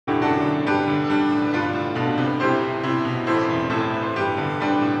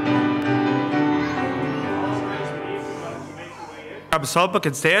grab a songbook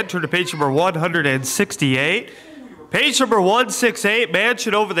and stand. Turn to page number 168. Page number 168,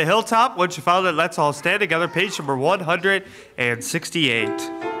 Mansion Over the Hilltop. Once you found it, let's all stand together. Page number 168.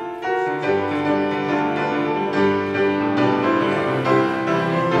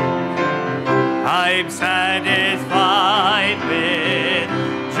 I'm satisfied with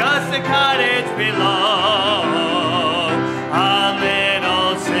just a cottage below, a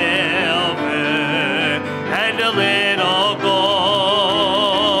little silver and a little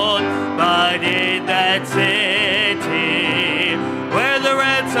gold, but in that city where the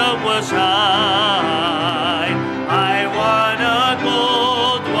ransom will shine, I want a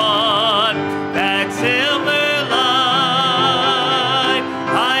gold one, that silver line.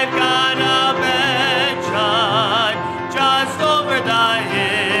 I've got a mansion just over the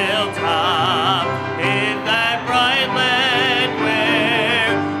hilltop in that bright land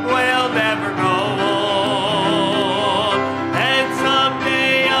where we'll never grow old, and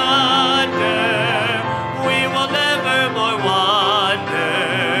someday under we will never more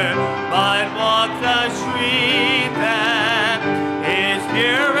wander, but walk the street that is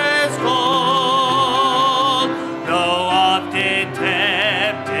pure as gold. Though often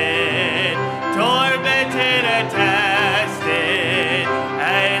tempted, tormented and tested,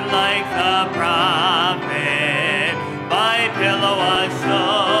 and like the prophet, my pillow was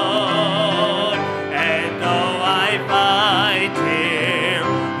stone. And though I find here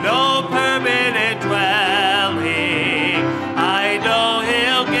no permanent dwelling, I know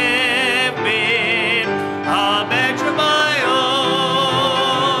He'll give me a mansion of my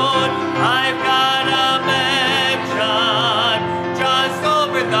own. I've got a mansion just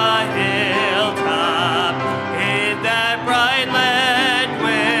over the hilltop in that bright land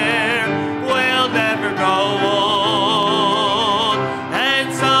where we'll never grow old,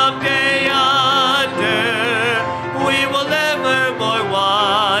 and someday under we will never more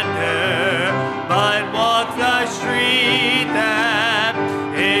wander, but walk the street that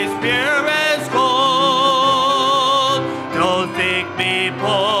is pure as gold. Don't think me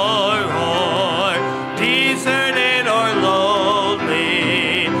poor or deserted or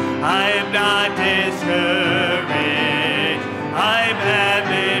lonely. I'm not discouraged, I'm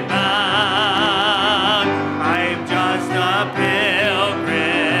heaven bound. I'm just a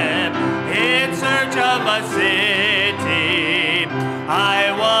pilgrim in search of a city.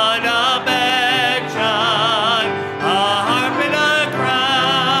 I want a mansion, a harp and a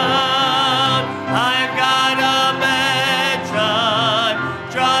crown. I've got a mansion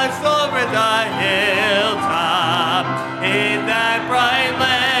just over the hilltop in that bright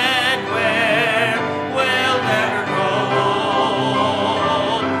land where we'll never grow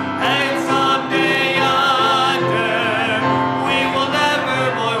old, and someday under we will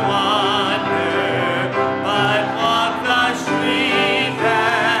never more wander, but walk the street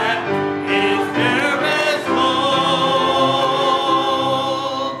that is pure as gold.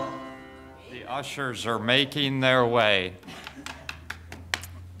 The ushers are making their way.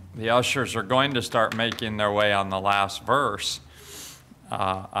 The ushers are going to start making their way on the last verse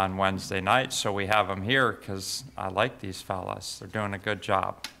on Wednesday night, so we have them here because I like these fellas. They're doing a good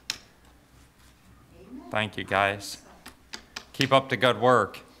job. Thank you, guys. Keep up the good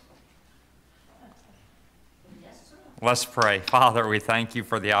work. Let's pray. Father, we thank you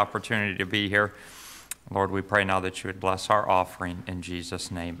for the opportunity to be here. Lord, we pray now that you would bless our offering in Jesus'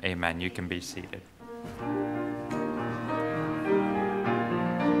 name. Amen. You can be seated.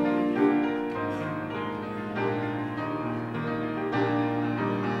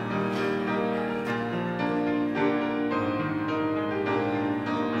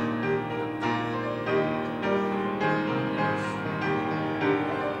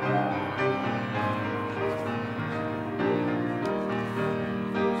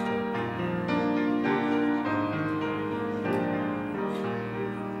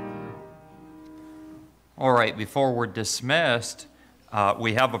 All right, before we're dismissed,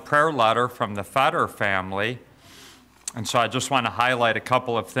 we have a prayer letter from the Fetter family. And so I just want to highlight a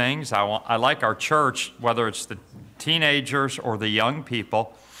couple of things. I like our church, whether it's the teenagers or the young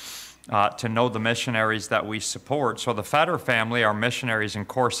people, to know the missionaries that we support. So the Fetter family are missionaries in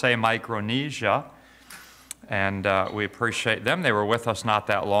Corsé, Micronesia, and we appreciate them. They were with us not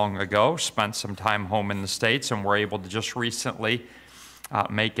that long ago, spent some time home in the States, and were able to just recently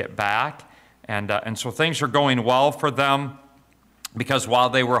make it back. And so things are going well for them, because while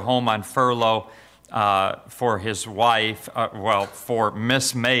they were home on furlough for his wife, for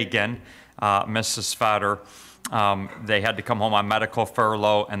Miss Megan, Mrs. Fetter, they had to come home on medical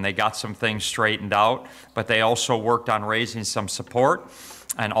furlough, and they got some things straightened out. But they also worked on raising some support,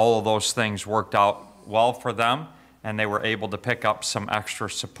 and all of those things worked out well for them. and they were able to pick up some extra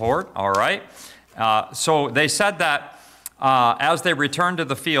support, all right? So they said that as they return to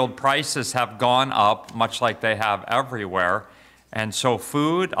the field, prices have gone up, much like they have everywhere. And so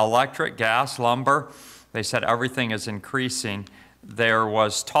food, electric, gas, lumber, they said everything is increasing. There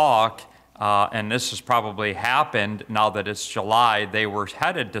was talk, and this has probably happened now that it's July, they were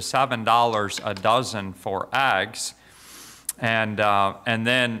headed to $7 a dozen for eggs. And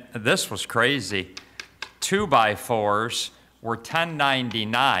then this was crazy. 2x4s were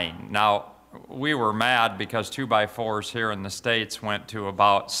 $10.99. Now, we were mad because 2x4s here in the States went to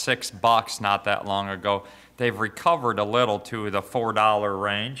about $6 not that long ago. They've recovered a little to the $4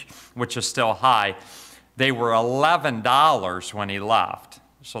 range, which is still high. They were $11 when he left,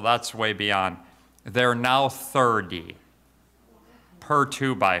 so that's way beyond. They're now $30 per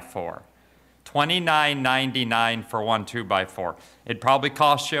 2x4. $29.99 for one 2x4. It'd probably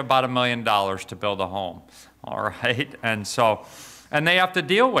cost you about $1 million to build a home, all right? And they have to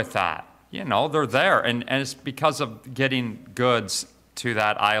deal with that. You know, they're there, and it's because of getting goods to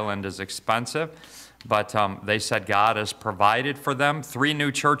that island is expensive. But they said God has provided for them. 3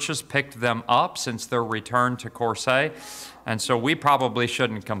 new churches picked them up since their return to Corsair. And so we probably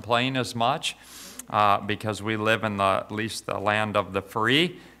shouldn't complain as much because we live in at least the land of the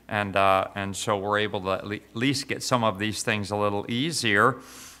free. And so we're able to at least get some of these things a little easier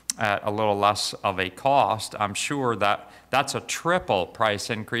at a little less of a cost. I'm sure that's a triple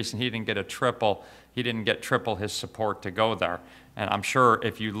price increase, and he didn't get triple his support to go there. And I'm sure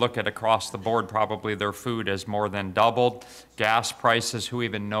if you look at across the board, probably their food has more than doubled. Gas prices, who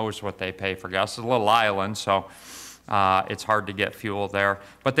even knows what they pay for gas? It's a little island, so it's hard to get fuel there.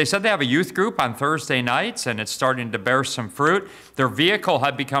 But they said they have a youth group on Thursday nights, and it's starting to bear some fruit. Their vehicle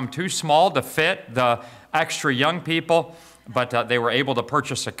had become too small to fit the extra young people, but they were able to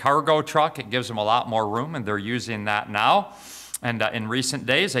purchase a cargo truck. It gives them a lot more room, and they're using that now. And in recent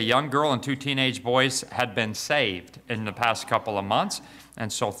days, a young girl and 2 teenage boys had been saved in the past couple of months.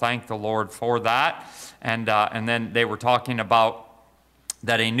 And so thank the Lord for that. And then they were talking about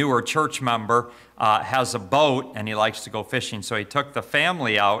that a newer church member has a boat and he likes to go fishing. So he took the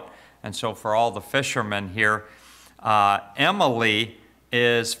family out. And so for all the fishermen here, Emily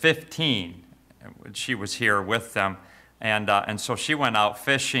is 15. She was here with them. And so she went out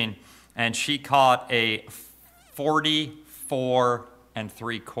fishing and she caught a 44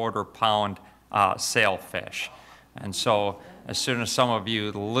 3/4 pound sailfish. And so as soon as some of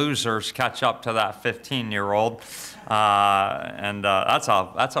you losers catch up to that 15-year-old,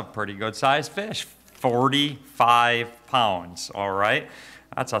 that's a pretty good sized fish, 45 pounds, all right?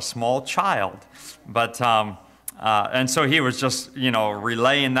 That's a small child. But, and so he was just,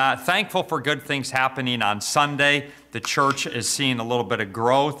 relaying that. Thankful for good things happening on Sunday. The church is seeing a little bit of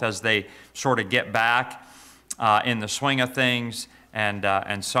growth as they sort of get back in the swing of things,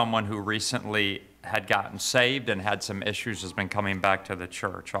 and someone who recently had gotten saved and had some issues has been coming back to the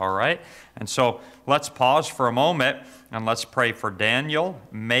church, all right? And so let's pause for a moment and let's pray for Daniel,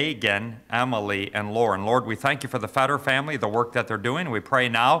 Megan, Emily, and Lauren. Lord, we thank you for the Fetter family, the work that they're doing. We pray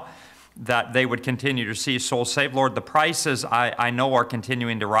now that they would continue to see souls saved. Lord, the prices I know are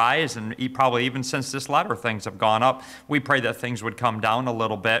continuing to rise, and probably even since this letter, things have gone up. We pray that things would come down a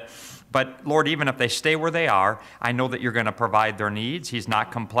little bit. But Lord, even if they stay where they are, I know that you're going to provide their needs. He's not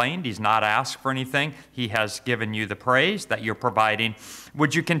complained. He's not asked for anything. He has given you the praise that you're providing.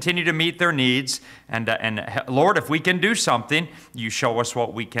 Would you continue to meet their needs? And Lord, if we can do something, you show us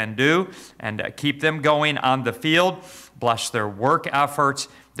what we can do, and keep them going on the field. Bless their work efforts,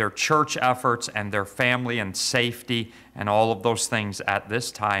 their church efforts, and their family and safety, and all of those things at this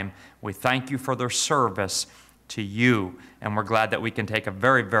time. We thank you for their service to you, and we're glad that we can take a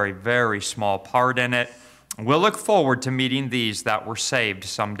very, very, very small part in it. We'll look forward to meeting these that were saved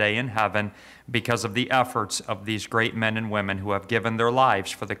someday in heaven because of the efforts of these great men and women who have given their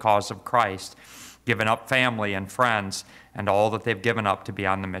lives for the cause of Christ, given up family and friends, and all that they've given up to be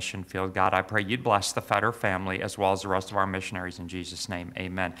on the mission field. God, I pray you'd bless the Fetter family as well as the rest of our missionaries in Jesus' name.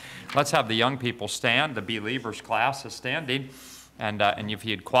 Amen. Let's have the young people stand. The Believers class is standing. And if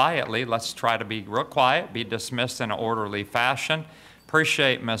you'd quietly, let's try to be real quiet, be dismissed in an orderly fashion.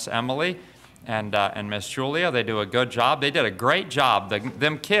 Appreciate Miss Emily and Miss Julia. They do a good job. They did a great job.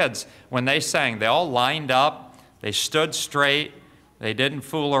 Them kids, when they sang, they all lined up. They stood straight. They didn't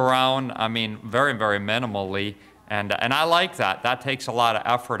fool around. I mean, very, very minimally. And I like that. That takes a lot of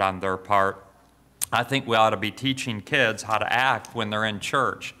effort on their part. I think we ought to be teaching kids how to act when they're in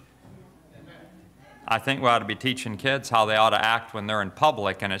church. I think we ought to be teaching kids how they ought to act when they're in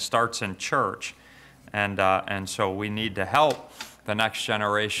public, and it starts in church. And so we need to help the next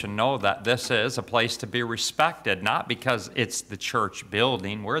generation know that this is a place to be respected, not because it's the church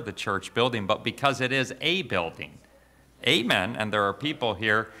building, we're the church building, but because it is a building. Amen. And there are people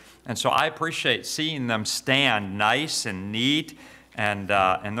here. And so I appreciate seeing them stand nice and neat. And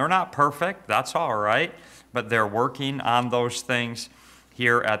they're not perfect. That's all right. But they're working on those things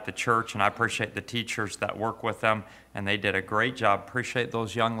here at the church. And I appreciate the teachers that work with them. And they did a great job. Appreciate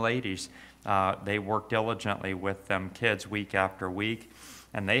those young ladies. They work diligently with them kids week after week.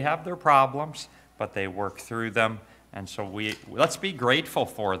 And they have their problems, but they work through them. And so let's be grateful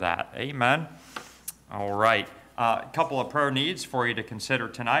for that. Amen. All right. A couple of prayer needs for you to consider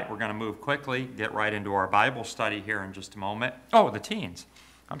tonight. We're going to move quickly, get right into our Bible study here in just a moment. Oh, the teens.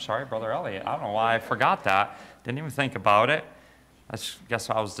 I'm sorry, Brother Elliot. I don't know why I forgot that. Didn't even think about it. I guess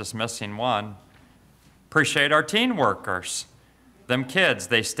I was just missing one. Appreciate our teen workers. Them kids,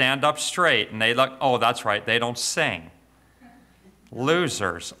 they stand up straight and they look, oh, that's right, they don't sing.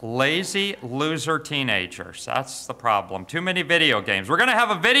 Losers, lazy loser teenagers. That's the problem. Too many video games. We're going to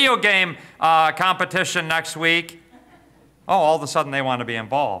have a video game competition next week. Oh, all of a sudden they want to be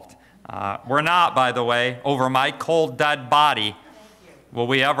involved. We're not, by the way, over my cold, dead body. Will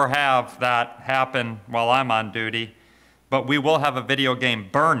we ever have that happen while I'm on duty? But we will have a video game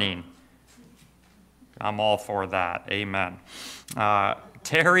burning. I'm all for that. Amen.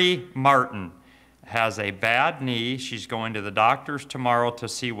 Terry Martin has a bad knee. She's going to the doctors tomorrow to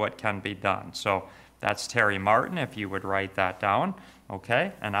see what can be done. So that's Terry Martin, if you would write that down.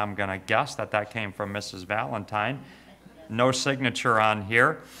 Okay, and I'm going to guess that that came from Mrs. Valentine. No signature on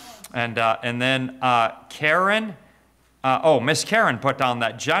here. And then Karen, Miss Karen put down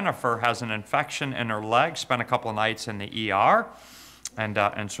that Jennifer has an infection in her leg, spent a couple of nights in the ER.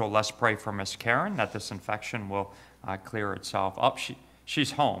 And so let's pray for Miss Karen that this infection will clear itself up.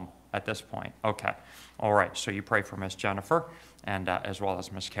 She's home at this point. Okay. All right. So you pray for Miss Jennifer and as well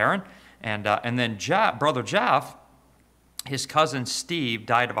as Miss Karen. And then Brother Jeff, his cousin Steve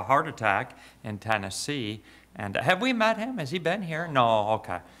died of a heart attack in Tennessee. And have we met him? Has he been here? No.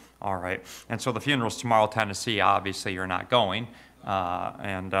 Okay. All right. And so the funeral's tomorrow, Tennessee. Obviously, you're not going.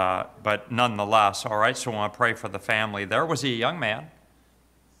 But nonetheless, all right. So I want to pray for the family there. Was he a young man?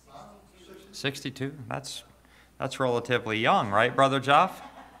 62. That's relatively young, right, Brother Jeff?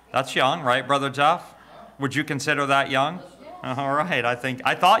 That's young, right, Brother Jeff? Would you consider that young? All right, I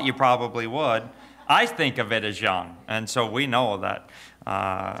thought you probably would. I think of it as young, and so we know that.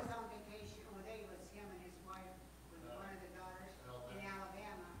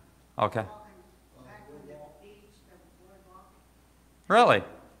 Okay. Really?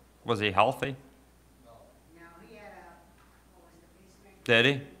 Was he healthy? No, he had a Did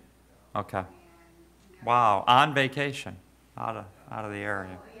he? Okay. Wow, on vacation, out of the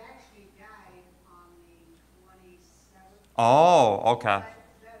area. He actually died on the 27th. Oh, okay.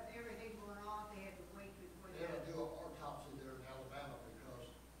 Everything going on, they had to wait before They had to do an autopsy there in Alabama because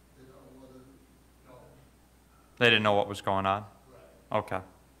they don't know whether, They didn't know what was going on? Right. Okay.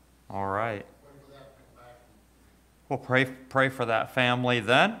 All right. Wait for that to come back. We'll pray for that family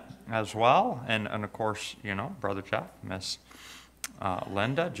then as well. And of course, Brother Jeff, Miss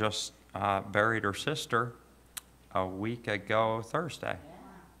Linda just buried her sister a week ago Thursday.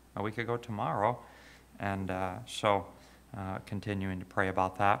 A week ago tomorrow. And so continuing to pray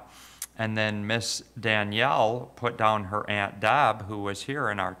about that. And then Miss Danielle put down her Aunt Deb, who was here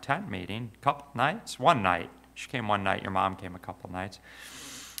in our tent meeting a couple nights. One night. She came one night. Your mom came a couple nights.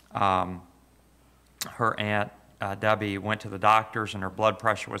 Her Aunt Debbie went to the doctors and her blood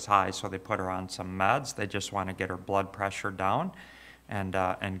pressure was high, so they put her on some meds. They just want to get her blood pressure down and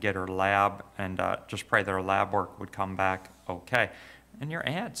get her lab, and just pray that her lab work would come back okay. And your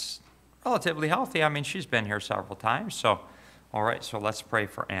aunt's relatively healthy. I mean, she's been here several times. So, all right, so let's pray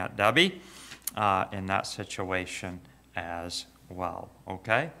for Aunt Debbie in that situation as well,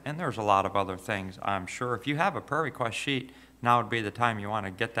 okay? And there's a lot of other things, I'm sure. If you have a prayer request sheet, now would be the time you want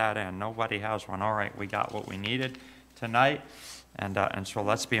to get that in. Nobody has one. All right, we got what we needed tonight, and so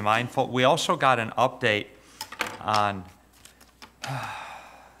let's be mindful. We also got an update on,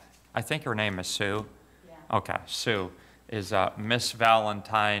 I think her name is Sue. Yeah. Okay, Sue is Miss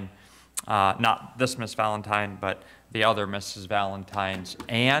Valentine, not this Miss Valentine, but the other Mrs. Valentine's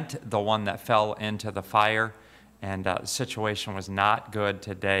aunt, the one that fell into the fire. And the situation was not good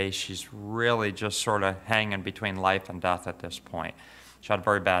today. She's really just sort of hanging between life and death at this point. She had a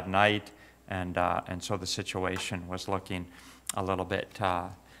very bad night, and so the situation was looking a little bit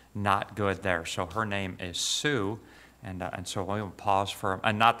not good there. So her name is Sue, and so we'll pause for,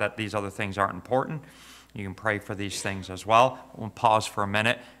 and not that these other things aren't important, You can pray for these things as well. We'll pause for a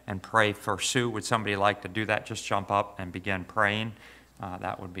minute and pray for Sue. Would somebody like to do that? Just jump up and begin praying.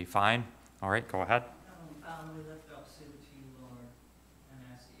 That would be fine. All right, go ahead. Father, we lift up Sue to you, Lord, and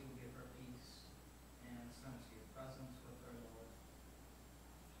ask that you will give her peace and a sense of your presence with her, Lord.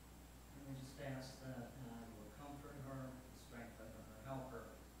 And we just ask that you will comfort her, strengthen her, help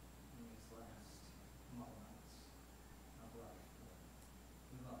her in these last moments of life, Lord.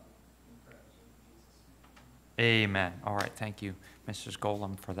 We love you and praise you in Jesus' name. Amen. All right, thank you, Mrs.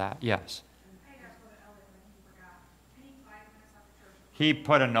 Golem, for that. Yes. I asked Brother Elliot when he forgot. Any 5 minutes after church? He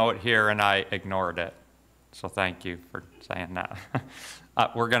put a note here and I ignored it. So thank you for saying that.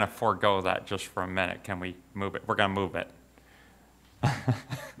 We're going to forego that just for a minute. Can we move it? We're going to move it.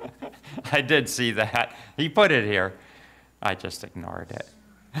 I did see that. He put it here. I just ignored it.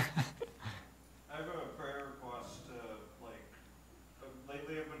 I have a prayer request.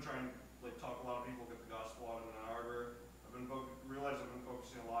 Lately I've been trying to talk a lot of people get the gospel out in Ann Arbor. Realized I've been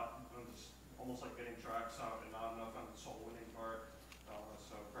focusing a lot on this, almost like getting tracks out and not enough on the soul winning part.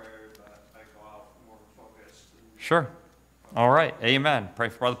 So prayer that I go out more focused. Sure. All right. Amen. Pray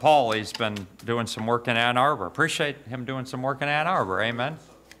for Brother Paul. He's been doing some work in Ann Arbor. Appreciate him doing some work in Ann Arbor. Amen.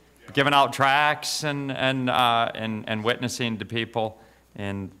 Giving out tracts and witnessing to people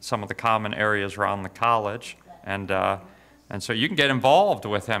in some of the common areas around the college. And so you can get involved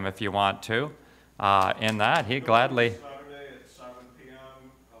with him if you want to in that. He'd gladly. Saturday at 7 p.m.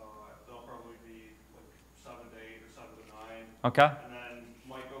 They'll probably be like 7 to 8 or 7 to 9. Okay. And then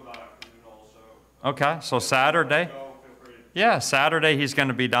might go that afternoon also. Okay. So Saturday. Go, feel free to Yeah, Saturday he's going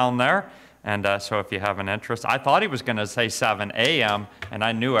to be down there. And so if you have an interest, I thought he was going to say 7 a.m., and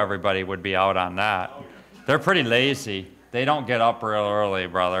I knew everybody would be out on that. They're pretty lazy. They don't get up real early,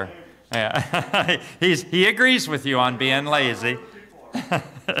 brother. Yeah. He agrees with you on being lazy.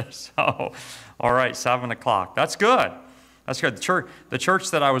 So, all right, 7 o'clock. That's good. That's good. The church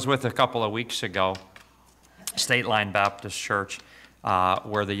that I was with a couple of weeks ago, State Line Baptist Church,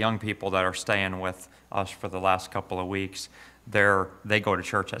 where the young people that are staying with us for the last couple of weeks, they go to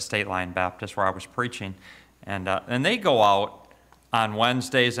church at State Line Baptist where I was preaching, and they go out on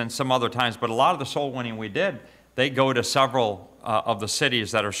Wednesdays and some other times, but a lot of the soul winning we did, they go to several of the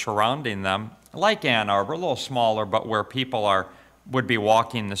cities that are surrounding them, like Ann Arbor, a little smaller, but where people would be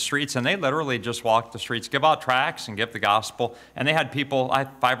walking the streets, and they literally just walk the streets, give out tracts and give the gospel, and they had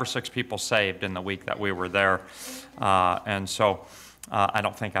 5 or 6 people saved in the week that we were there, and so I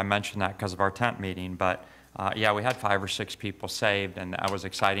don't think I mentioned that because of our tent meeting, but yeah, we had 5 or 6 people saved, and that was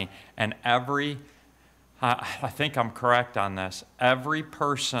exciting. And I think I'm correct on this, every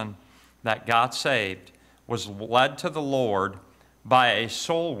person that got saved was led to the Lord by a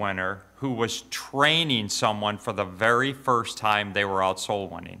soul winner who was training someone for the very first time they were out soul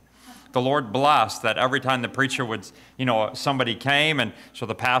winning. The Lord blessed that every time the preacher would, somebody came, and so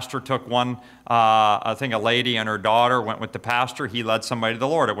the pastor took one, I think a lady and her daughter went with the pastor. He led somebody to the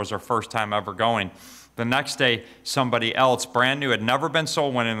Lord. It was her first time ever going. The next day, somebody else, brand new, had never been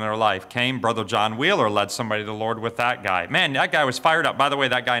soul winning in their life, came. Brother John Wheeler led somebody to the Lord with that guy. Man, that guy was fired up. By the way,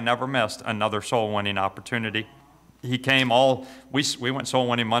 that guy never missed another soul winning opportunity. He came we went soul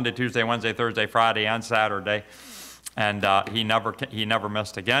winning Monday, Tuesday, Wednesday, Thursday, Friday, and Saturday. And he never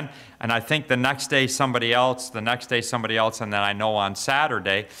missed again. And I think the next day somebody else, and then I know on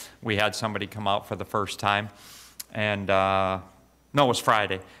Saturday we had somebody come out for the first time. And no, it was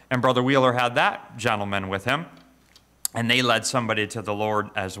Friday. And Brother Wheeler had that gentleman with him. And they led somebody to the Lord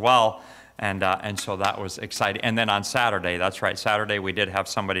as well. And so that was exciting. And then on Saturday, that's right, Saturday we did have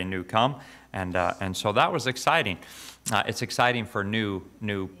somebody new come. And so that was exciting. It's exciting for new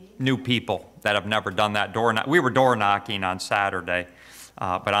people that have never done that we were door knocking on Saturday,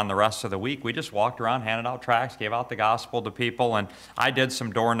 but on the rest of the week, we just walked around, handed out tracts, gave out the gospel to people, and I did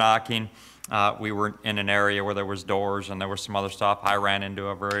some door knocking. We were in an area where there was doors and there was some other stuff. I ran into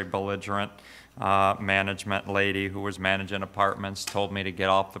a very belligerent management lady who was managing apartments, told me to get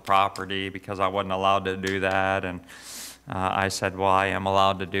off the property because I wasn't allowed to do that, and I said, well, I am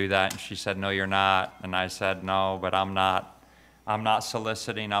allowed to do that, and she said, no, you're not, and I said, no, but I'm not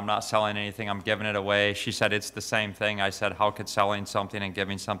soliciting, I'm not selling anything, I'm giving it away. She said, it's the same thing. I said, how could selling something and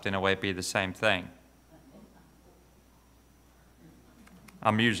giving something away be the same thing?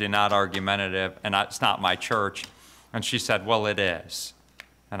 I'm usually not argumentative, and it's not my church. And she said, well, it is.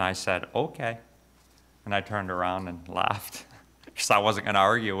 And I said, okay. And I turned around and laughed because I wasn't going to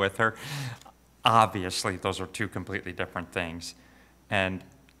argue with her. Obviously, those are two completely different things. And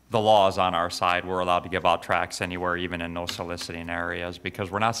the law is on our side. We're allowed to give out tracts anywhere, even in no soliciting areas, because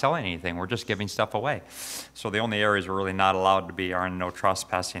we're not selling anything. We're just giving stuff away. So the only areas we're really not allowed to be are in no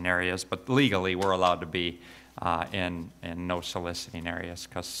trespassing areas, but legally we're allowed to be in no soliciting areas,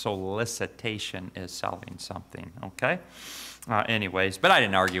 because solicitation is selling something, okay? Anyways, but I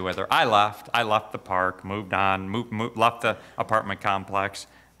didn't argue with her. I left the park, moved on, left the apartment complex,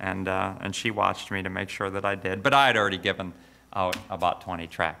 and she watched me to make sure that I did. But I had already given out about 20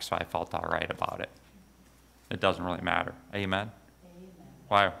 tracts, so I felt all right about it. It doesn't really matter. Amen?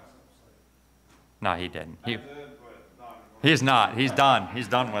 Why? No, he didn't. I did, but not anymore. He's not. He's done. He's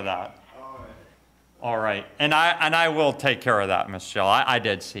done with that. All right. And I will take care of that, Miss Jill. I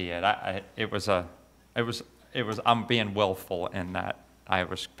did see it. I'm being willful in that I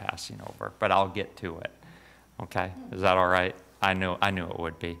was passing over, but I'll get to it. Okay? Is that all right? I knew it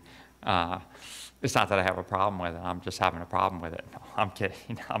would be. It's not that I have a problem with it. I'm just having a problem with it. No, I'm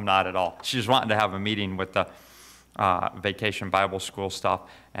kidding. I'm not at all. She's wanting to have a meeting with the Vacation Bible School stuff,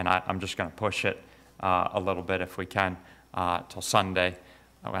 and I'm just going to push it a little bit if we can till Sunday.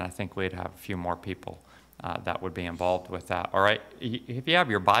 And I think we'd have a few more people that would be involved with that. All right? If you have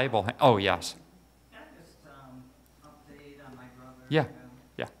your Bible, oh, yes. Can I just update on my brother? Yeah.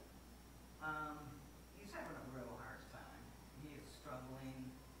 Yeah. He's having a real hard time. He is struggling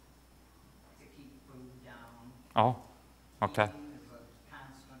to keep food down. Oh, okay. Eating is a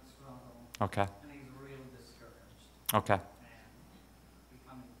constant struggle, Okay. and he's real discouraged Okay. and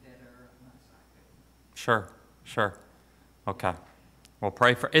becoming bitter, and that's not good. Sure. Okay. We'll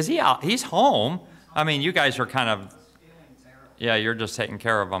pray for, is he out? He's home. I mean, you guys are kind of, He's feeling terrible. yeah, you're just taking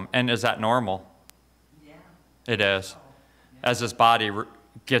care of him. And is that normal? Yeah. It is. So, yeah. As his body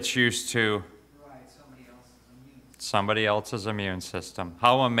gets used to Right, somebody else's immune. somebody else's immune system.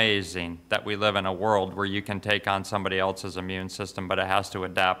 How amazing that we live in a world where you can take on somebody else's immune system, but it has to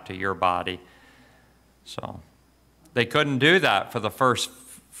adapt to your body. So they couldn't do that for the first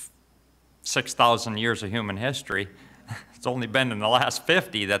 6,000 years of human history. It's only been in the last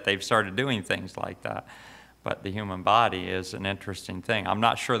 50 that they've started doing things like that. But the human body is an interesting thing. I'm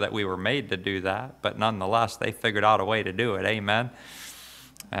not sure that we were made to do that, but nonetheless, they figured out a way to do it. Amen.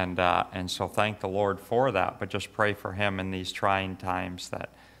 And so thank the Lord for that. But just pray for him in these trying times that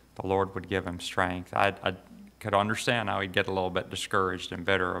the Lord would give him strength. I could understand how he'd get a little bit discouraged and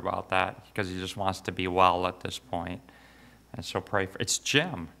bitter about that, because he just wants to be well at this point. And so pray for, it's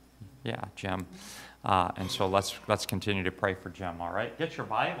Jim. Yeah, Jim. And so let's continue to pray for Jim, all right? Get your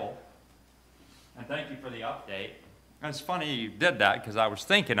Bible. And thank you for the update. And it's funny you did that, because I was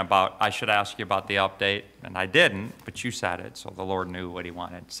thinking about, I should ask you about the update, and I didn't, but you said it, so the Lord knew what he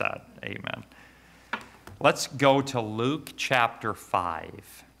wanted said. Amen. Let's go to Luke chapter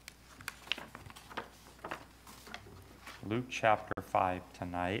 5. Luke chapter 5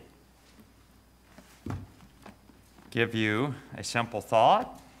 tonight. Give you a simple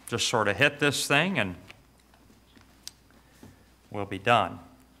thought. Just sort of hit this thing and we'll be done.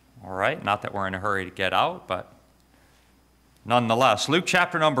 All right? Not that we're in a hurry to get out, but nonetheless. Luke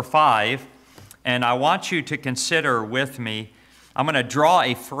chapter number 5, and I want you to consider with me, I'm going to draw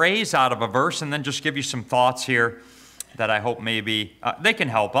a phrase out of a verse and then just give you some thoughts here that I hope maybe, they can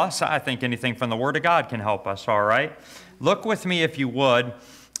help us. I think anything from the Word of God can help us, all right? Look with me, if you would,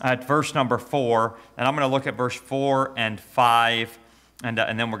 at verse number 4, and I'm going to look at verse 4 and 5, and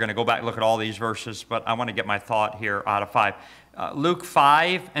then we're going to go back and look at all these verses, but I want to get my thought here out of 5. Luke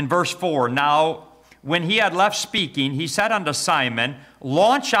 5 and verse 4, now when he had left speaking, he said unto Simon,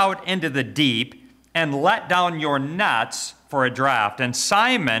 launch out into the deep and let down your nets for a draught. And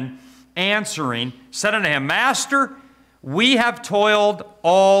Simon, answering, said unto him, Master, we have toiled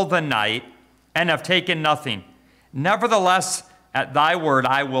all the night and have taken nothing. Nevertheless, at thy word,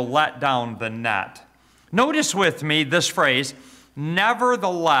 I will let down the net. Notice with me this phrase,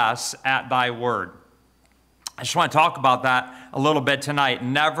 nevertheless, at thy word. I just want to talk about that a little bit tonight.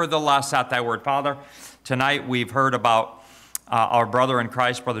 Nevertheless, at thy word. Father, tonight we've heard about our brother in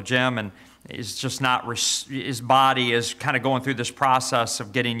Christ, Brother Jim, and he's just not, his body is kind of going through this process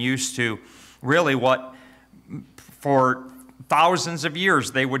of getting used to really what for thousands of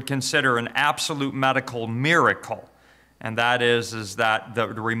years they would consider an absolute medical miracle. And that is that the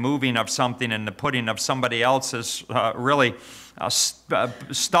removing of something and the putting of somebody else's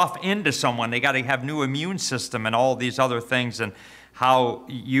stuff into someone. They got to have new immune system and all these other things, and how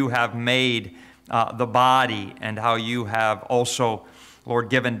you have made the body, and how you have also, Lord,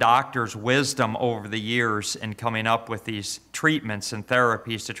 given doctors wisdom over the years in coming up with these treatments and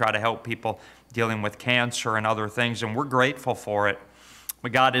therapies to try to help people dealing with cancer and other things, and we're grateful for it.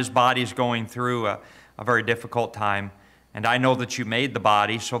 But God, his body's going through a very difficult time. And I know that you made the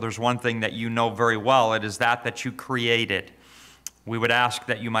body, so there's one thing that you know very well. It is that you created. We would ask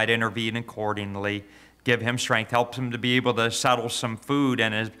that you might intervene accordingly. Give him strength. Help him to be able to settle some food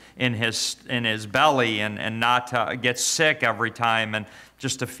in his belly and not get sick every time, and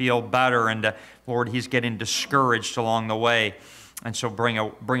just to feel better. And Lord, he's getting discouraged along the way. And so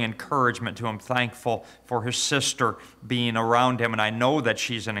bring encouragement to him. Thankful for his sister being around him. And I know that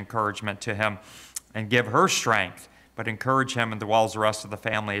she's an encouragement to him. And give her strength. But encourage him as well as the rest of the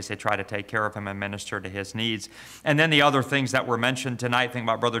family as they try to take care of him and minister to his needs. And then the other things that were mentioned tonight, think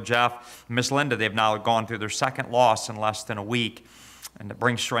about Brother Jeff, Miss Linda, they've now gone through their second loss in less than a week. And to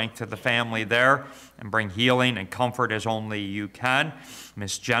bring strength to the family there and bring healing and comfort as only you can.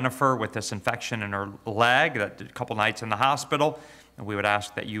 Miss Jennifer with this infection in her leg, a couple nights in the hospital. And we would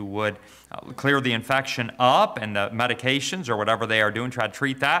ask that you would clear the infection up, and the medications or whatever they are doing, try to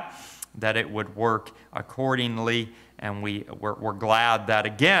treat that it would work accordingly. And we're glad that,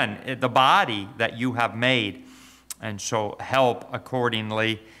 again, the body that you have made. And so help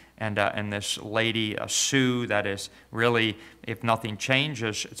accordingly. And this lady, Sue, that is really, if nothing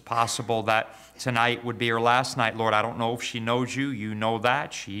changes, it's possible that tonight would be her last night. Lord, I don't know if she knows you. You know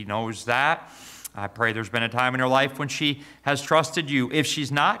that. She knows that. I pray there's been a time in her life when she has trusted you. If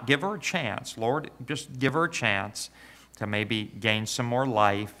she's not, give her a chance. Lord, just give her a chance to maybe gain some more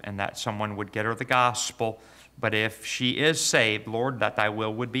life, and that someone would get her the gospel. But if she is saved, Lord, that thy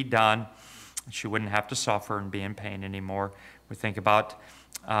will would be done. She wouldn't have to suffer and be in pain anymore. We think about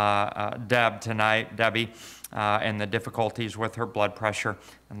Debbie, and the difficulties with her blood pressure.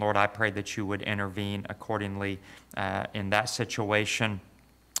 And Lord, I pray that you would intervene accordingly in that situation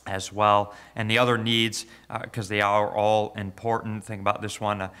as well. And the other needs, because they are all important. Think about this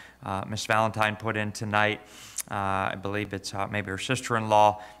one Miss Valentine put in tonight. I believe it's maybe her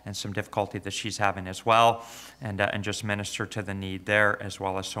sister-in-law, and some difficulty that she's having as well, and just minister to the need there, as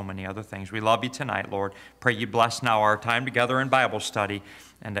well as so many other things. We love you tonight, Lord. Pray you bless now our time together in Bible study,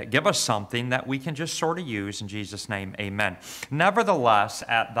 and give us something that we can just sort of use. In Jesus' name, amen. Nevertheless,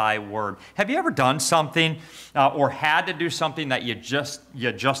 at thy word. Have you ever done something or had to do something that you just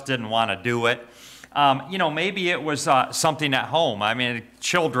didn't want to do it? Maybe it was something at home. I mean,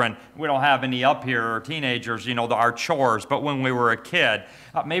 children, we don't have any up here, or teenagers, our chores. But when we were a kid,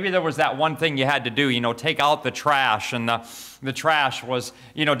 maybe there was that one thing you had to do, take out the trash. And the trash was,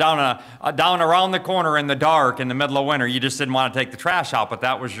 down around the corner in the dark in the middle of winter. You just didn't want to take the trash out, but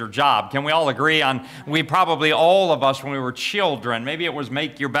that was your job. Can we all agree on, all of us when we were children, maybe it was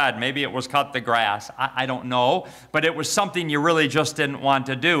make your bed, maybe it was cut the grass. I don't know. But it was something you really just didn't want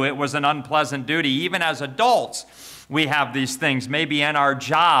to do. It was an unpleasant duty. Even as adults, we have these things, maybe in our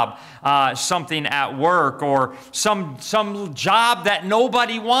job, something at work, or some job that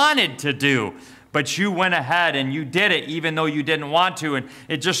nobody wanted to do. But you went ahead and you did it even though you didn't want to, and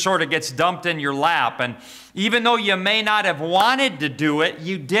it just sort of gets dumped in your lap. And even though you may not have wanted to do it,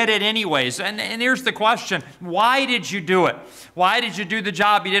 you did it anyways. And here's the question: why did you do it? Why did you do the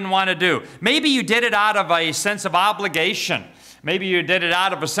job you didn't want to do? Maybe you did it out of a sense of obligation. Maybe you did it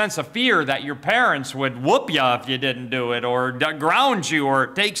out of a sense of fear that your parents would whoop you if you didn't do it, or ground you, or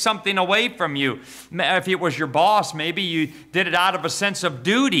take something away from you. If it was your boss, maybe you did it out of a sense of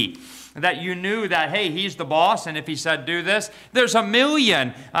duty, that you knew that, hey, he's the boss, and if he said do this, there's a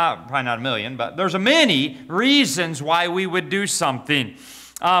million, probably not a million, but there's many reasons why we would do something.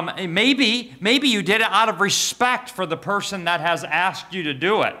 Maybe you did it out of respect for the person that has asked you to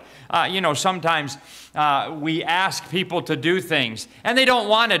do it. Sometimes we ask people to do things, and they don't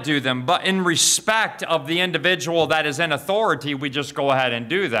want to do them, but in respect of the individual that is in authority, we just go ahead and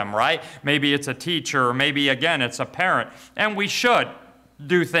do them, right? Maybe it's a teacher, or maybe, again, it's a parent, and we should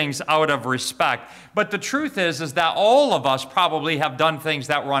do things out of respect. But the truth is that all of us probably have done things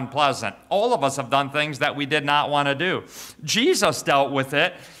that were unpleasant. All of us have done things that we did not want to do. Jesus dealt with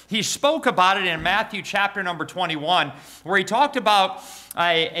it. He spoke about it in Matthew chapter number 21, where he talked about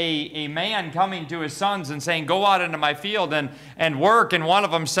a man coming to his sons and saying, go out into my field and work. And one of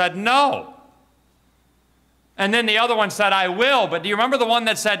them said, no. And then the other one said, I will. But do you remember the one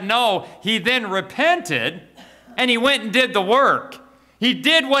that said no? He then repented, and he went and did the work. He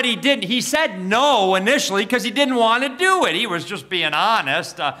did what he did. He said no initially because he didn't want to do it. He was just being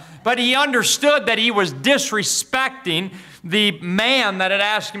honest. But he understood that he was disrespecting the man that had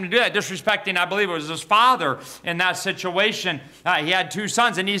asked him to do that. Disrespecting, I believe it was his father in that situation. He had two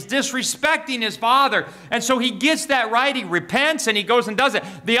sons, and he's disrespecting his father. And so he gets that right. He repents, and he goes and does it.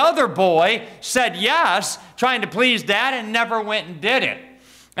 The other boy said yes, trying to please dad, and never went and did it.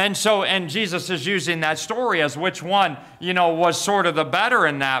 And Jesus is using that story as which one, was sort of the better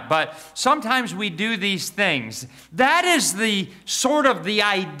in that. But sometimes we do these things. That is the sort of the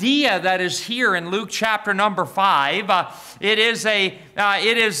idea that is here in Luke chapter number 5. It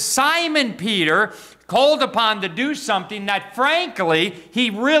is Simon Peter called upon to do something that, frankly, he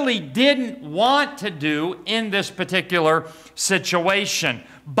really didn't want to do in this particular situation.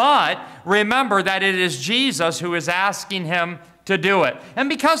 But remember that it is Jesus who is asking him to do it. And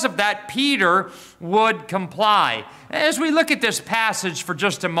because of that, Peter would comply. As we look at this passage for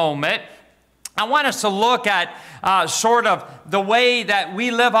just a moment, I want us to look at sort of the way that we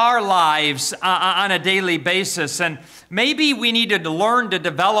live our lives on a daily basis. And maybe we needed to learn to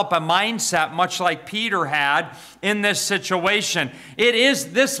develop a mindset much like Peter had in this situation. It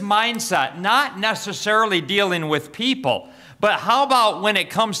is this mindset, not necessarily dealing with people, but how about when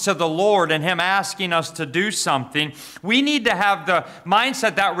it comes to the Lord and Him asking us to do something? We need to have the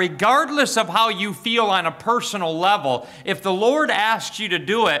mindset that regardless of how you feel on a personal level, if the Lord asks you to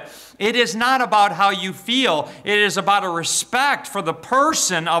do it, it is not about how you feel. It is about a respect for the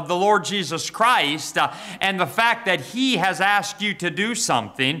person of the Lord Jesus Christ and the fact that He has asked you to do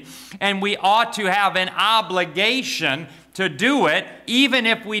something. And we ought to have an obligation to do it, even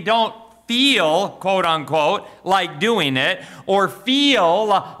if we don't feel, quote unquote, like doing it, or feel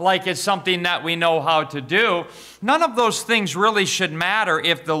like it's something that we know how to do. None of those things really should matter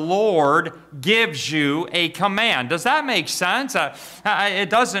if the Lord gives you a command. Does that make sense? It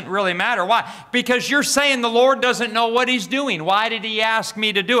doesn't really matter. Why? Because you're saying the Lord doesn't know what He's doing. Why did He ask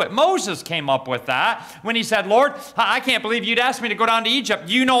me to do it? Moses came up with that when he said, Lord, I can't believe you'd ask me to go down to Egypt.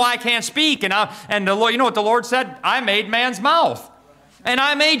 You know I can't speak. And the Lord, you know what the Lord said? I made man's mouth. And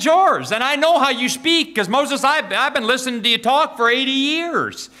I made yours, and I know how you speak, because Moses, I've been listening to you talk for 80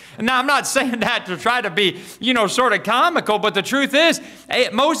 years. Now, I'm not saying that to try to be, sort of comical, but the truth is,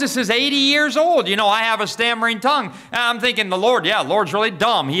 Moses is 80 years old. I have a stammering tongue. And I'm thinking, Lord's really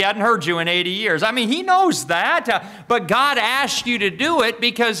dumb. He hadn't heard you in 80 years. I mean, He knows that, but God asked you to do it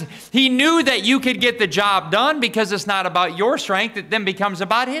because He knew that you could get the job done, because it's not about your strength. It then becomes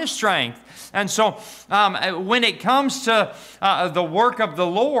about His strength. And so when it comes to the work of the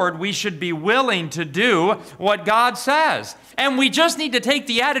Lord, we should be willing to do what God says. And we just need to take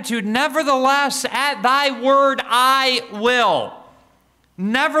the attitude, nevertheless, at thy word I will.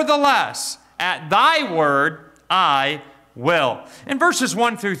 Nevertheless, at thy word I will. In verses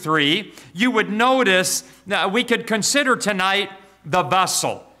 1 through 3, you would notice that we could consider tonight the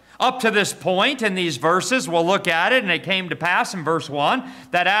vessel. Up to this point in these verses, we'll look at it, and it came to pass in verse 1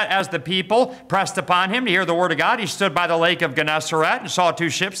 that as the people pressed upon him to hear the word of God, he stood by the lake of Gennesaret and saw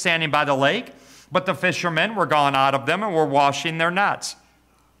 2 ships standing by the lake, but the fishermen were gone out of them and were washing their nets.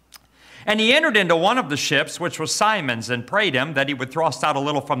 And he entered into one of the ships, which was Simon's, and prayed him that he would thrust out a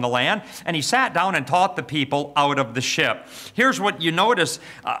little from the land. And he sat down and taught the people out of the ship. Here's what you notice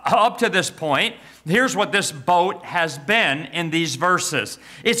up to this point. Here's what this boat has been in these verses.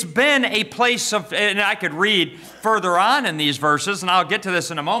 It's been a place of, and I could read further on in these verses, and I'll get to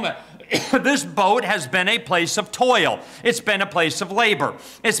this in a moment. This boat has been a place of toil. It's been a place of labor.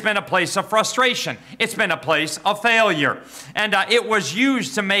 It's been a place of frustration. It's been a place of failure. And it was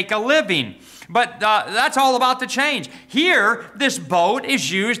used to make a living. But that's all about the change. Here, this boat is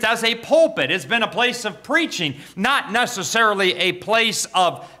used as a pulpit. It's been a place of preaching, not necessarily a place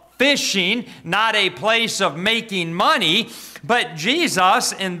of fishing, not a place of making money. But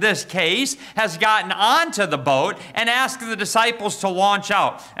Jesus, in this case, has gotten onto the boat and asked the disciples to launch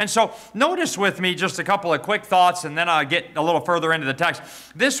out. And so notice with me just a couple of quick thoughts, and then I'll get a little further into the text.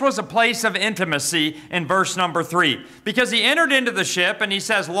 This was a place of intimacy in verse number 3, because he entered into the ship and he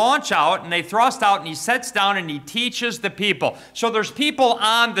says, launch out, and they thrust out, and he sits down and he teaches the people. So there's people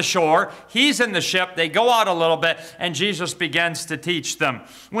on the shore. He's in the ship. They go out a little bit, and Jesus begins to teach them.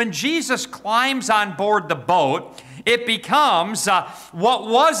 When Jesus climbs on board the boat, it becomes what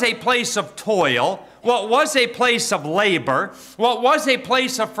was a place of toil, what was a place of labor, what was a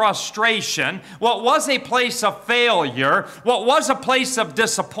place of frustration, what was a place of failure, what was a place of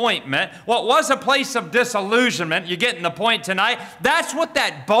disappointment, what was a place of disillusionment. You getting the point tonight? That's what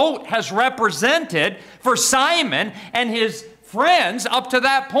that boat has represented for Simon and his friends up to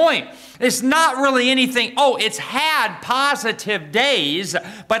that point. It's not really anything, it's had positive days,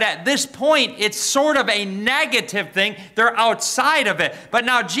 but at this point, it's sort of a negative thing. They're outside of it. But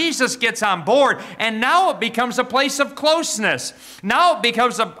now Jesus gets on board, and now it becomes a place of closeness. Now it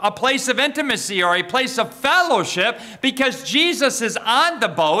becomes a place of intimacy or a place of fellowship, because Jesus is on the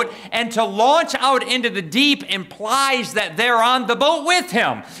boat, and to launch out into the deep implies that they're on the boat with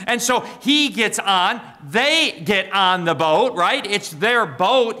him. And so he gets on, they get on the boat, right? It's their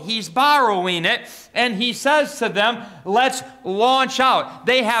boat. He's borrowing it. And he says to them, let's launch out.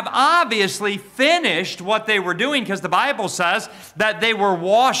 They have obviously finished what they were doing, because the Bible says that they were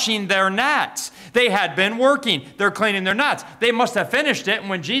washing their nets. They had been working. They're cleaning their nets. They must have finished it. And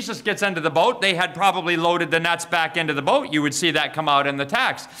when Jesus gets into the boat, they had probably loaded the nets back into the boat. You would see that come out in the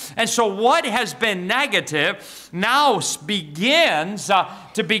text. And so what has been negative now begins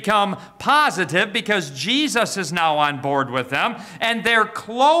to become positive, because Jesus is now on board with them and they're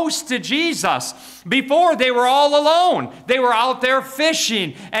close to Jesus. Before, they were all alone. They were out there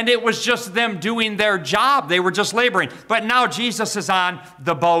fishing and it was just them doing their job. They were just laboring. But now Jesus is on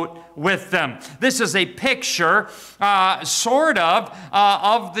the boat with them. This is a picture, sort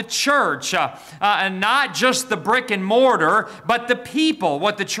of the church, and not just the brick and mortar, but the people.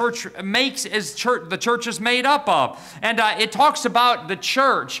 What the church makes is the church is made up of. And it talks about the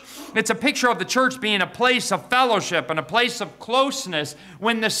church. It's a picture of the church being a place of fellowship and a place of closeness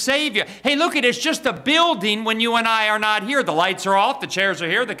when the Savior. Hey, look at it. It's just a building when you and I are not here. The lights are off. The chairs are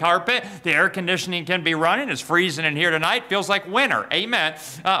here. The carpet. The air conditioning can be running. It's freezing in here tonight. Feels like winter. Amen.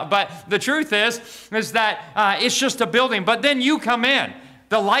 But the truth is that it's just a building. But then you come in.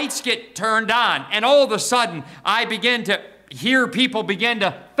 The lights get turned on. And all of a sudden, I begin to hear people begin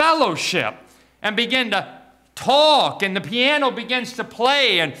to fellowship and begin to talk, and the piano begins to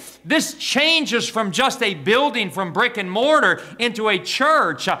play, and this changes from just a building from brick and mortar into a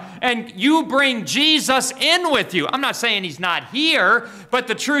church, and you bring Jesus in with you. I'm not saying he's not here, but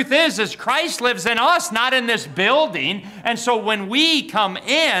the truth is Christ lives in us, not in this building. And so when we come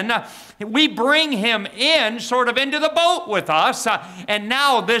in, we bring him in sort of into the boat with us, and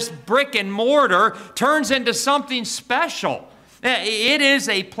now this brick and mortar turns into something special. It is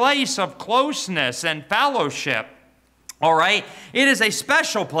a place of closeness and fellowship. All right? It is a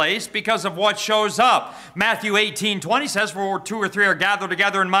special place because of what shows up. Matthew 18:20 says, "For where 2 or 3 are gathered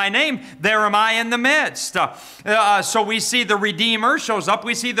together in my name, there am I in the midst." So we see the Redeemer shows up.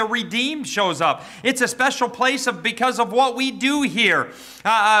 We see the redeemed shows up. It's a special place because of what we do here.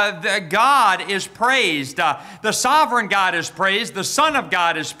 God is praised. The sovereign God is praised. The Son of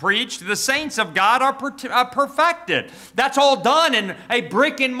God is preached. The saints of God are perfected. That's all done in a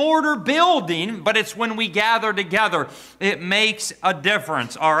brick and mortar building, but it's when we gather together. It makes a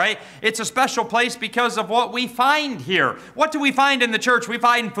difference, all right? It's a special place because of what we find here. What do we find in the church? We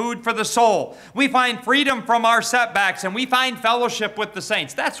find food for the soul. We find freedom from our setbacks, and we find fellowship with the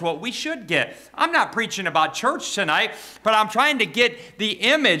saints. That's what we should get. I'm not preaching about church tonight, but I'm trying to get the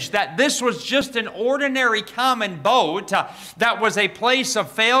image that this was just an ordinary common boat that was a place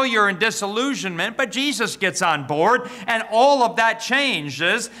of failure and disillusionment, but Jesus gets on board, and all of that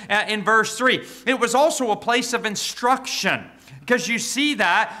changes in verse 3. It was also a place of instruction. Because you see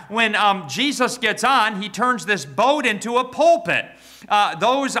that when Jesus gets on, he turns this boat into a pulpit.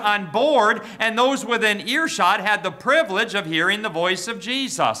 Those on board and those within earshot had the privilege of hearing the voice of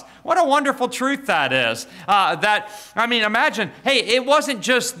Jesus. What a wonderful truth that is. Imagine, hey, it wasn't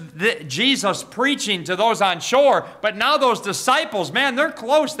just Jesus preaching to those on shore, but now those disciples, man, they're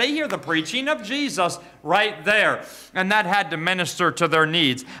close. They hear the preaching of Jesus right there. And that had to minister to their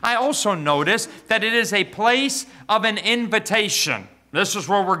needs. I also notice that it is a place of an invitation. This is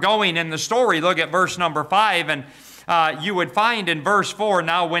where we're going in the story. Look at verse number 5, and you would find in verse 4,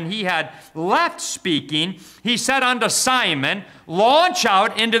 "Now when he had left speaking, he said unto Simon, launch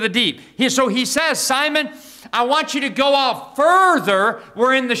out into the deep." So he says, Simon, I want you to go out further.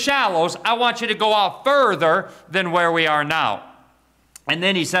 We're in the shallows. I want you to go out further than where we are now. And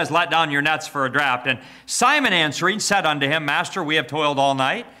then he says, let down your nets for a draught. And Simon answering said unto him, Master, we have toiled all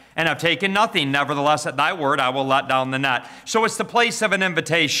night and have taken nothing. Nevertheless, at thy word, I will let down the net. So it's the place of an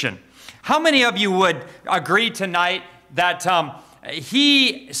invitation. How many of you would agree tonight that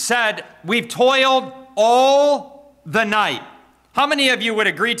he said, we've toiled all the night? How many of you would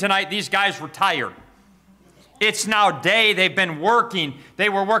agree tonight these guys were tired? It's now day. They've been working. They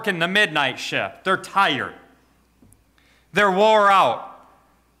were working the midnight shift. They're tired. They're wore out.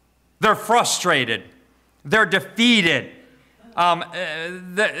 They're frustrated. They're defeated.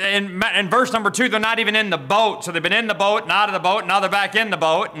 In verse number 2, they're not even in the boat. So they've been in the boat and out of the boat. Now they're back in the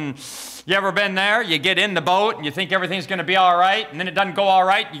boat. And you ever been there? You get in the boat and you think everything's going to be all right. And then it doesn't go all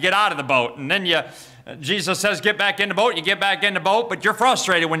right. You get out of the boat. And then Jesus says, get back in the boat. You get back in the boat. But you're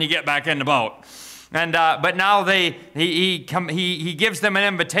frustrated when you get back in the boat. And but now he gives them an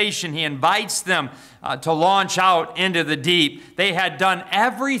invitation. He invites them to launch out into the deep. They had done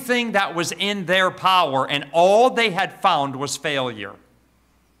everything that was in their power, and all they had found was failure.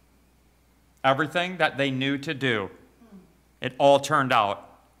 Everything that they knew to do, it all turned out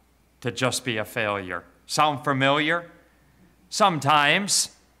to just be a failure. Sound familiar? Sometimes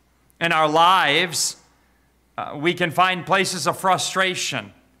in our lives, we can find places of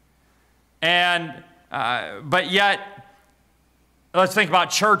frustration. And, but yet, let's think about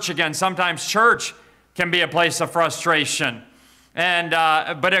church again. Sometimes church can be a place of frustration. And,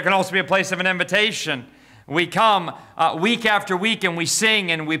 but it can also be a place of an invitation. We come week after week and we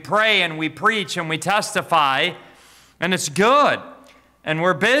sing and we pray and we preach and we testify. And it's good. And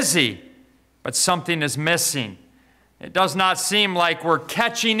we're busy. But something is missing. It does not seem like we're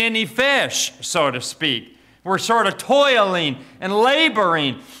catching any fish, so to speak. We're sort of toiling and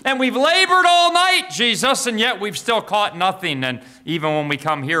laboring. And we've labored all night, Jesus, and yet we've still caught nothing. And even when we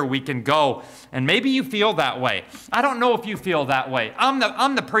come here, we can go. And maybe you feel that way. I don't know if you feel that way.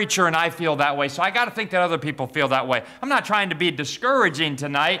 I'm the preacher and I feel that way, so I got to think that other people feel that way. I'm not trying to be discouraging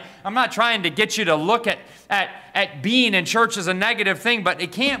tonight. I'm not trying to get you to look at being in church as a negative thing, but we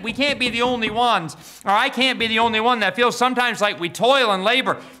can't be the only ones, or I can't be the only one that feels sometimes like we toil and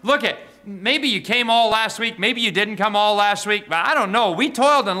labor. Look at, maybe you came all last week, maybe you didn't come all last week, but I don't know. We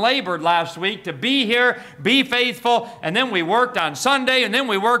toiled and labored last week to be here, be faithful, and then we worked on Sunday, and then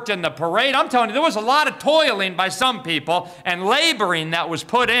we worked in the parade. I'm telling you, there was a lot of toiling by some people and laboring that was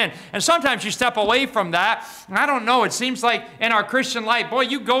put in. And sometimes you step away from that, and I don't know, it seems like in our Christian life, boy,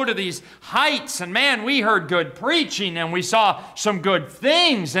 you go to these heights, and man, we heard good preaching, and we saw some good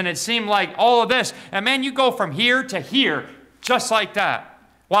things, and it seemed like all of this, and man, you go from here to here, just like that.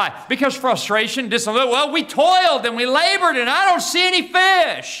 Why? Because frustration, well, we toiled and we labored and I don't see any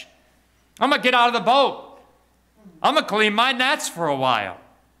fish. I'm going to get out of the boat. I'm going to clean my nets for a while.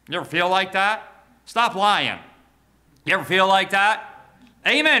 You ever feel like that? Stop lying. You ever feel like that?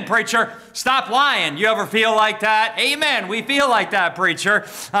 Amen, preacher. Stop lying. You ever feel like that? Amen. We feel like that, preacher.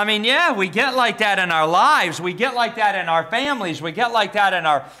 I mean, yeah, we get like that in our lives. We get like that in our families. We get like that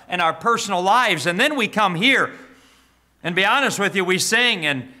in our personal lives. And then we come here. And be honest with you, we sing